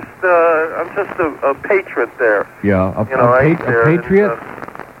 I'm just a patron there. Yeah, a patriot?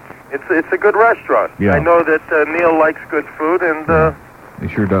 It's a good restaurant. Yeah. I know that Neil likes good food, and... He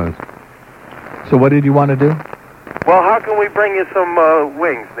sure does. So what did you want to do? Well, how can we bring you some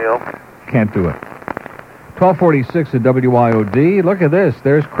wings, Neil? Can't do it. 1246 at WYOD. Look at this.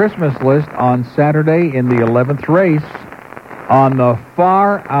 There's Christmas list on Saturday in the 11th race on the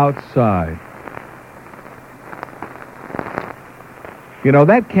far outside. You know,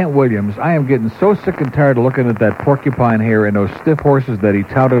 that Kent Williams, I am getting so sick and tired of looking at that porcupine hair and those stiff horses that he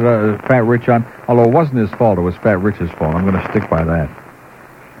touted Fat Rich on, although it wasn't his fault, it was Fat Rich's fault. I'm going to stick by that.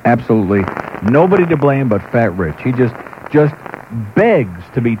 Absolutely nobody to blame but Fat Rich. He just begs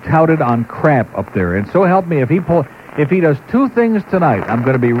to be touted on crap up there. And so help me, if he does two things tonight, I'm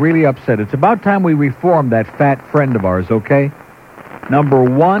going to be really upset. It's about time we reform that fat friend of ours, okay? Number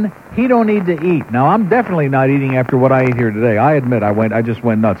one, he don't need to eat. Now, I'm definitely not eating after what I ate here today. I admit, I just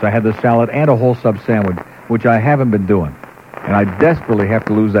went nuts. I had the salad and a whole sub sandwich, which I haven't been doing. And I desperately have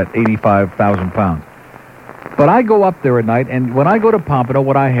to lose that 85,000 pounds. But I go up there at night, and when I go to Pompano,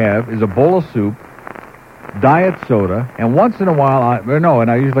 what I have is a bowl of soup, diet soda, and once in a while,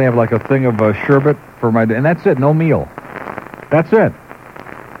 and I usually have like a thing of sherbet for my, and that's it, no meal. That's it.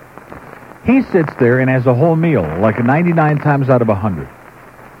 He sits there and has a whole meal, like 99 times out of 100.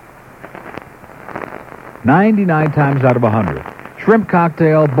 99 times out of 100. Shrimp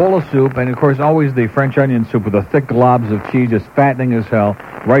cocktail, bowl of soup, and of course always the French onion soup with the thick globs of cheese, just fattening as hell,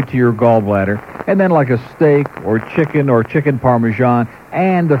 right to your gallbladder. And then like a steak or chicken parmesan,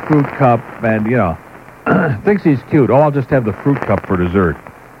 and the fruit cup, and, thinks he's cute. Oh, I'll just have the fruit cup for dessert.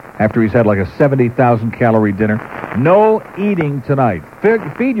 After he's had like a 70,000 calorie dinner. No eating tonight.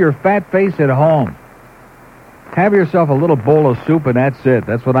 Feed your fat face at home. Have yourself a little bowl of soup and that's it.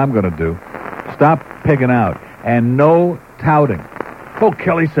 That's what I'm going to do. Stop picking out. And no touting. Oh,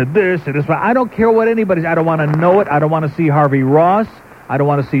 Kelly said this and this. I don't care what anybody's. I don't want to know it. I don't want to see Harvey Ross. I don't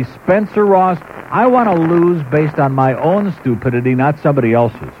want to see Spencer Ross. I want to lose based on my own stupidity, not somebody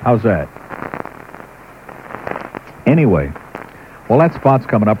else's. How's that? Anyway, well, that spot's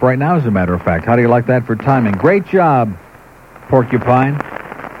coming up right now, as a matter of fact. How do you like that for timing? Great job, Porcupine.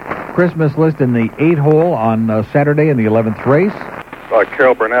 Christmas list in the 8-hole on Saturday in the 11th race.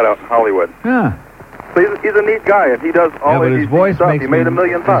 Carol Burnett out in Hollywood. Yeah. So he's a neat guy, and he does all of his stuff. He made $1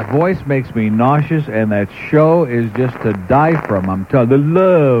 million. His voice makes me nauseous, and that show is just to die from. I'm telling you, the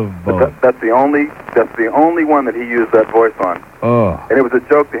Love Boat. That's the only one that he used that voice on. Oh. And it was a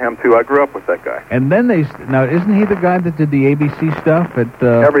joke to him too. I grew up with that guy. And then now isn't he the guy that did the ABC stuff at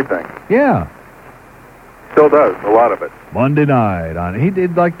everything? Yeah. Still does a lot of it. Monday night he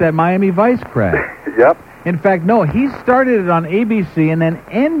did like that Miami Vice crap. Yep. In fact, no, he started it on ABC, and then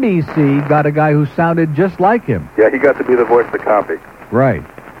NBC got a guy who sounded just like him. Yeah, he got to be the voice of the copy. Right.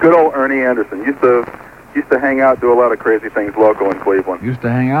 Good old Ernie Anderson used to hang out, do a lot of crazy things local in Cleveland. Used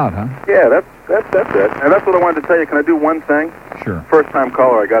to hang out, huh? Yeah, that's it. And that's what I wanted to tell you. Can I do one thing? Sure. First time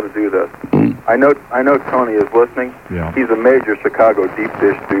caller, I got to do this. I know Tony is listening. Yeah. He's a major Chicago deep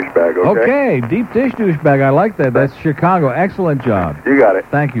dish douchebag. Okay. Deep dish douchebag. I like that. That's Chicago. Excellent job. You got it.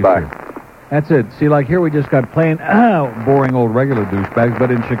 Thank you, Bye. sir. That's it. See, like here we just got plain boring old regular douchebags,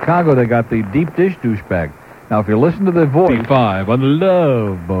 but in Chicago they got the deep dish douchebag. Now, if you listen to the voice, 5 on the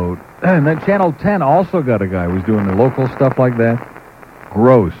Love Boat, and then Channel 10 also got a guy who's doing the local stuff like that.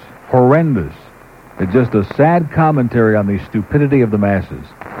 Gross, horrendous. It's just a sad commentary on the stupidity of the masses.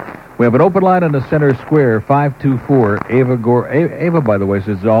 We have an open line in the center square, 524 Ava Gore. Ava, by the way,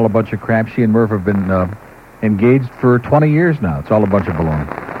 says it's all a bunch of crap. She and Murph have been engaged for 20 years now. It's all a bunch of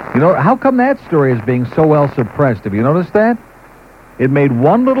baloney. You know, how come that story is being so well suppressed? Have you noticed that? It made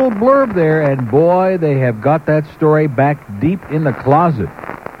one little blurb there, and boy, they have got that story back deep in the closet.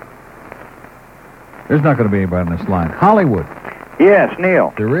 There's not going to be anybody on this line. Hollywood. Yes,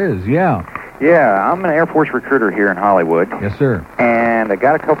 Neil. There is, yeah. Yeah, I'm an Air Force recruiter here in Hollywood. Yes, sir. And I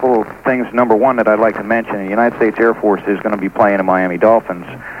got a couple of things. Number one that I'd like to mention, the United States Air Force is going to be playing the Miami Dolphins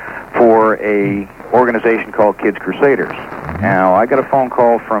for a organization called Kids Crusaders. Now, I got a phone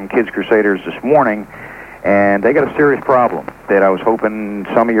call from Kids Crusaders this morning, And they got a serious problem that I was hoping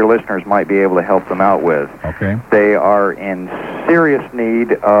some of your listeners might be able to help them out with. Okay. They are in serious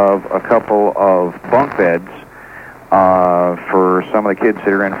need of a couple of bunk beds for some of the kids that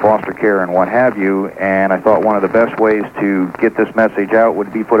are in foster care and what have you, and I thought one of the best ways to get this message out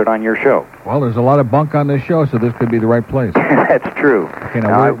would be put it on your show. Well, there's a lot of bunk on this show, so this could be the right place. That's true. Okay,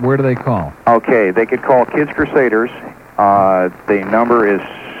 now where do they call? Okay, they could call Kids Crusaders. The number is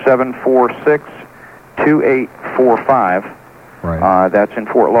 746-2845. Right. That's in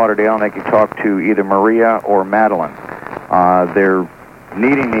Fort Lauderdale, and they could talk to either Maria or Madeline. They're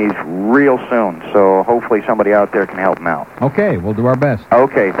needing these real soon, so hopefully somebody out there can help them out. Okay, we'll do our best.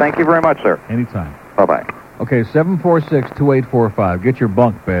 Okay, thank you very much, sir. Anytime. Bye-bye. Okay, 746-2845. Get your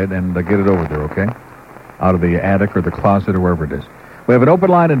bunk bed and get it over there, okay? Out of the attic or the closet or wherever it is. We have an open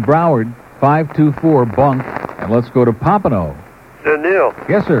line in Broward, 524-BUNK, and let's go to Pompano. Neil.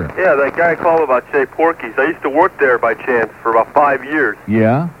 Yes, sir. Yeah, that guy called about Chez Porky's. I used to work there by chance for about 5 years.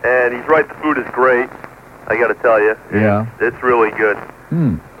 Yeah? And he's right, the food is great. I got to tell you. Yeah. It's really good.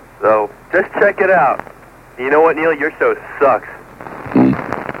 Hmm. So, just check it out. You know what, Neil? Your show sucks.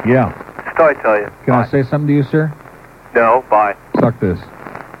 Yeah. So I tell you. Can I say something to you, sir? No, bye. Suck this.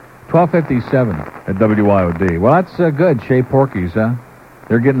 1257 at WIOD. Well, that's good. Chez Porky's, huh?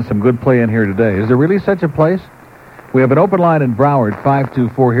 They're getting some good play in here today. Is there really such a place? We have an open line in Broward,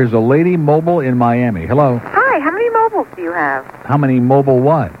 524. Here's a Lady Mobile in Miami. Hello. Hi, how many mobiles do you have? How many mobile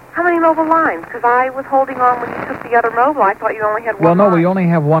what? How many mobile lines? Because I was holding on when you took the other mobile. I thought you only had one. Well, no, line. we only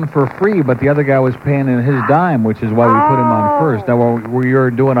have one for free, but the other guy was paying in his dime, which is why we put him on first. Now, what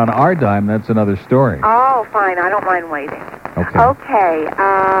you're doing on our dime, that's another story. Oh, fine. I don't mind waiting. Okay. Okay.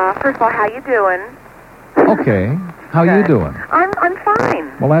 First of all, how you doing? Okay. How you doing? I'm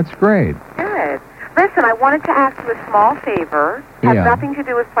fine. Well, that's great. Good. Listen, I wanted to ask you a small favor. Has Yeah. nothing to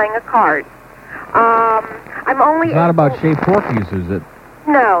do with playing a card. I'm only It's not about Chez Porky's, is it?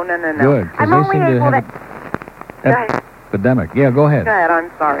 No. Good, because I'm they only seem to able have to... epidemic. Yeah, go ahead. Go ahead,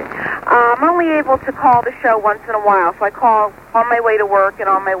 I'm sorry. I'm only able to call the show once in a while, so I call on my way to work and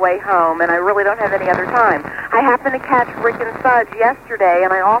on my way home, and I really don't have any other time. I happened to catch Rick and Suds yesterday,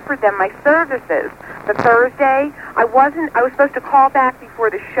 and I offered them my services. The Thursday, I was supposed to call back before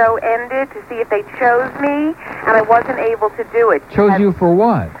the show ended to see if they chose me, and I wasn't able to do it. Chose you for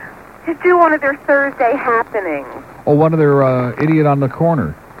what? To do one of their Thursday happenings. Oh, one of their idiot on the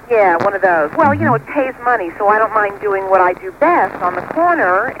corner. Yeah, one of those. Well, you know, it pays money, so I don't mind doing what I do best on the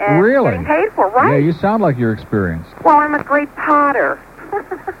corner and Really? getting paid for, right? Yeah, you sound like you're experienced. Well, I'm a great potter.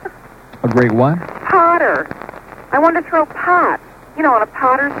 A great what? Potter. I want to throw pots. You know, on a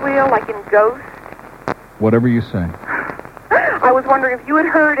potter's wheel, like in Ghost. Whatever you say. I was wondering if you had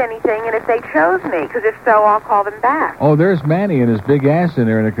heard anything and if they chose me, because if so, I'll call them back. Oh, there's Manny and his big ass in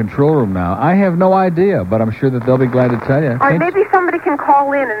there in the control room now. I have no idea, but I'm sure that they'll be glad to tell you. All right, maybe somebody can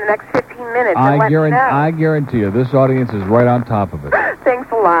call in the next 15 minutes and let me know. I guarantee you, this audience is right on top of it. Thanks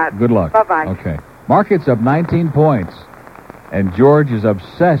a lot. Good luck. Bye-bye. Okay. Market's up 19 points, and George is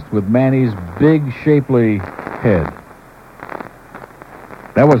obsessed with Manny's big, shapely head.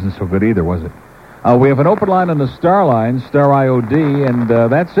 That wasn't so good either, was it? We have an open line on the Star Line, Star IOD,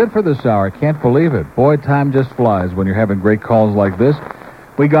 and that's it for this hour. Can't believe it. Boy, time just flies when you're having great calls like this.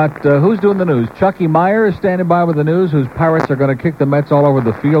 We got, who's doing the news? Chucky Meyer is standing by with the news, whose Pirates are going to kick the Mets all over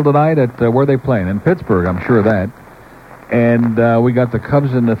the field tonight at, where are they playing? In Pittsburgh, I'm sure of that. And we got the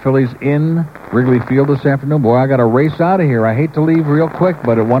Cubs and the Phillies in Wrigley Field this afternoon. Boy, I got to race out of here. I hate to leave real quick,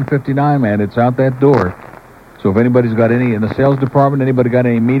 but at 1:59, man, it's out that door. So if anybody's got any in the sales department, anybody got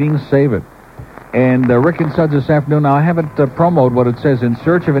any meetings, save it. And Rick and Suds this afternoon. Now, I haven't promoted what it says. In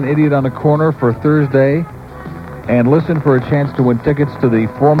search of an idiot on the corner for Thursday. And listen for a chance to win tickets to the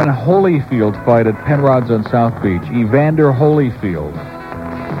Foreman Holyfield fight at Penrod's on South Beach. Evander Holyfield.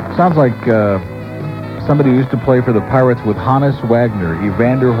 Sounds like somebody who used to play for the Pirates with Hannes Wagner.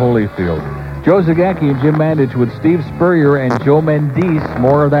 Evander Holyfield. Joe Zagacki and Jim Mandich with Steve Spurrier and Joe Mendes.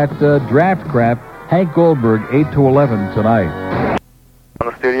 More of that draft crap. Hank Goldberg, 8 to 11 tonight. On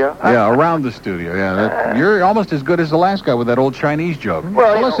the studio? Yeah, around the studio. Yeah, you're almost as good as the last guy with that old Chinese joke.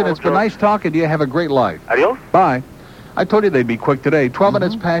 Well, listen, it's been nice talking to you. Have a great life. Adios. Bye. I told you they'd be quick today. 12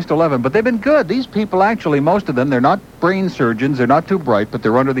 minutes past 11, but they've been good. These people, actually, most of them, they're not brain surgeons. They're not too bright, but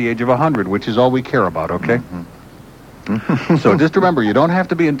they're under the age of 100, which is all we care about, okay? So just remember, you don't have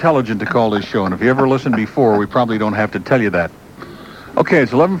to be intelligent to call this show, and if you ever listened before, we probably don't have to tell you that. Okay,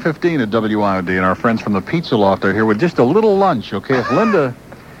 it's 11:15 at WIOD, and our friends from the Pizza Loft are here with just a little lunch, okay?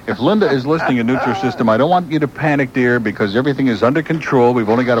 If Linda is listening in Nutrisystem, I don't want you to panic, dear, because everything is under control. We've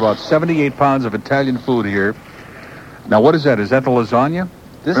only got about 78 pounds of Italian food here. Now, what is that? Is that the lasagna?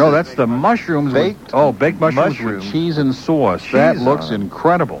 No, that's the mushrooms. Baked baked mushrooms with cheese and sauce. That looks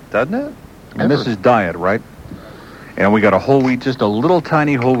incredible. Doesn't it? And this is diet, right? And we got a whole wheat, just a little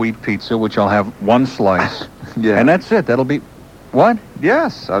tiny whole wheat pizza, which I'll have one slice. Yeah. And that's it. That'll be... What?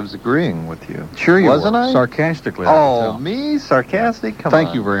 Yes, I was agreeing with you. Sure you Wasn't were. I? Sarcastically. Oh, me? Sarcastic? Come on.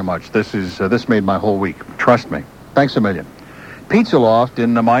 Thank you very much. This made my whole week. Trust me. Thanks a million. Pizza Loft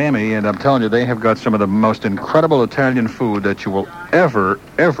in Miami, and I'm telling you, they have got some of the most incredible Italian food that you will ever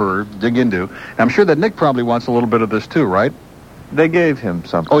dig into. And I'm sure that Nick probably wants a little bit of this too, right? They gave him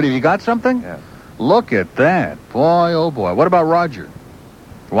something. Oh, you got something? Yeah. Look at that. Boy, oh boy. What about Roger?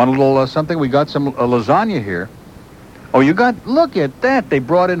 Want a little something? We got some lasagna here. Oh, you got... Look at that. They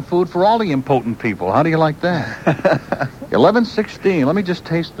brought in food for all the impotent people. How do you like that? 11:16. Let me just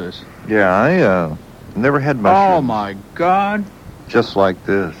taste this. Yeah, I never had mushrooms. Oh, my God. Just like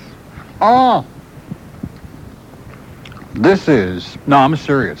this. Oh. This is... No, I'm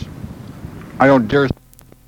serious. I don't dare...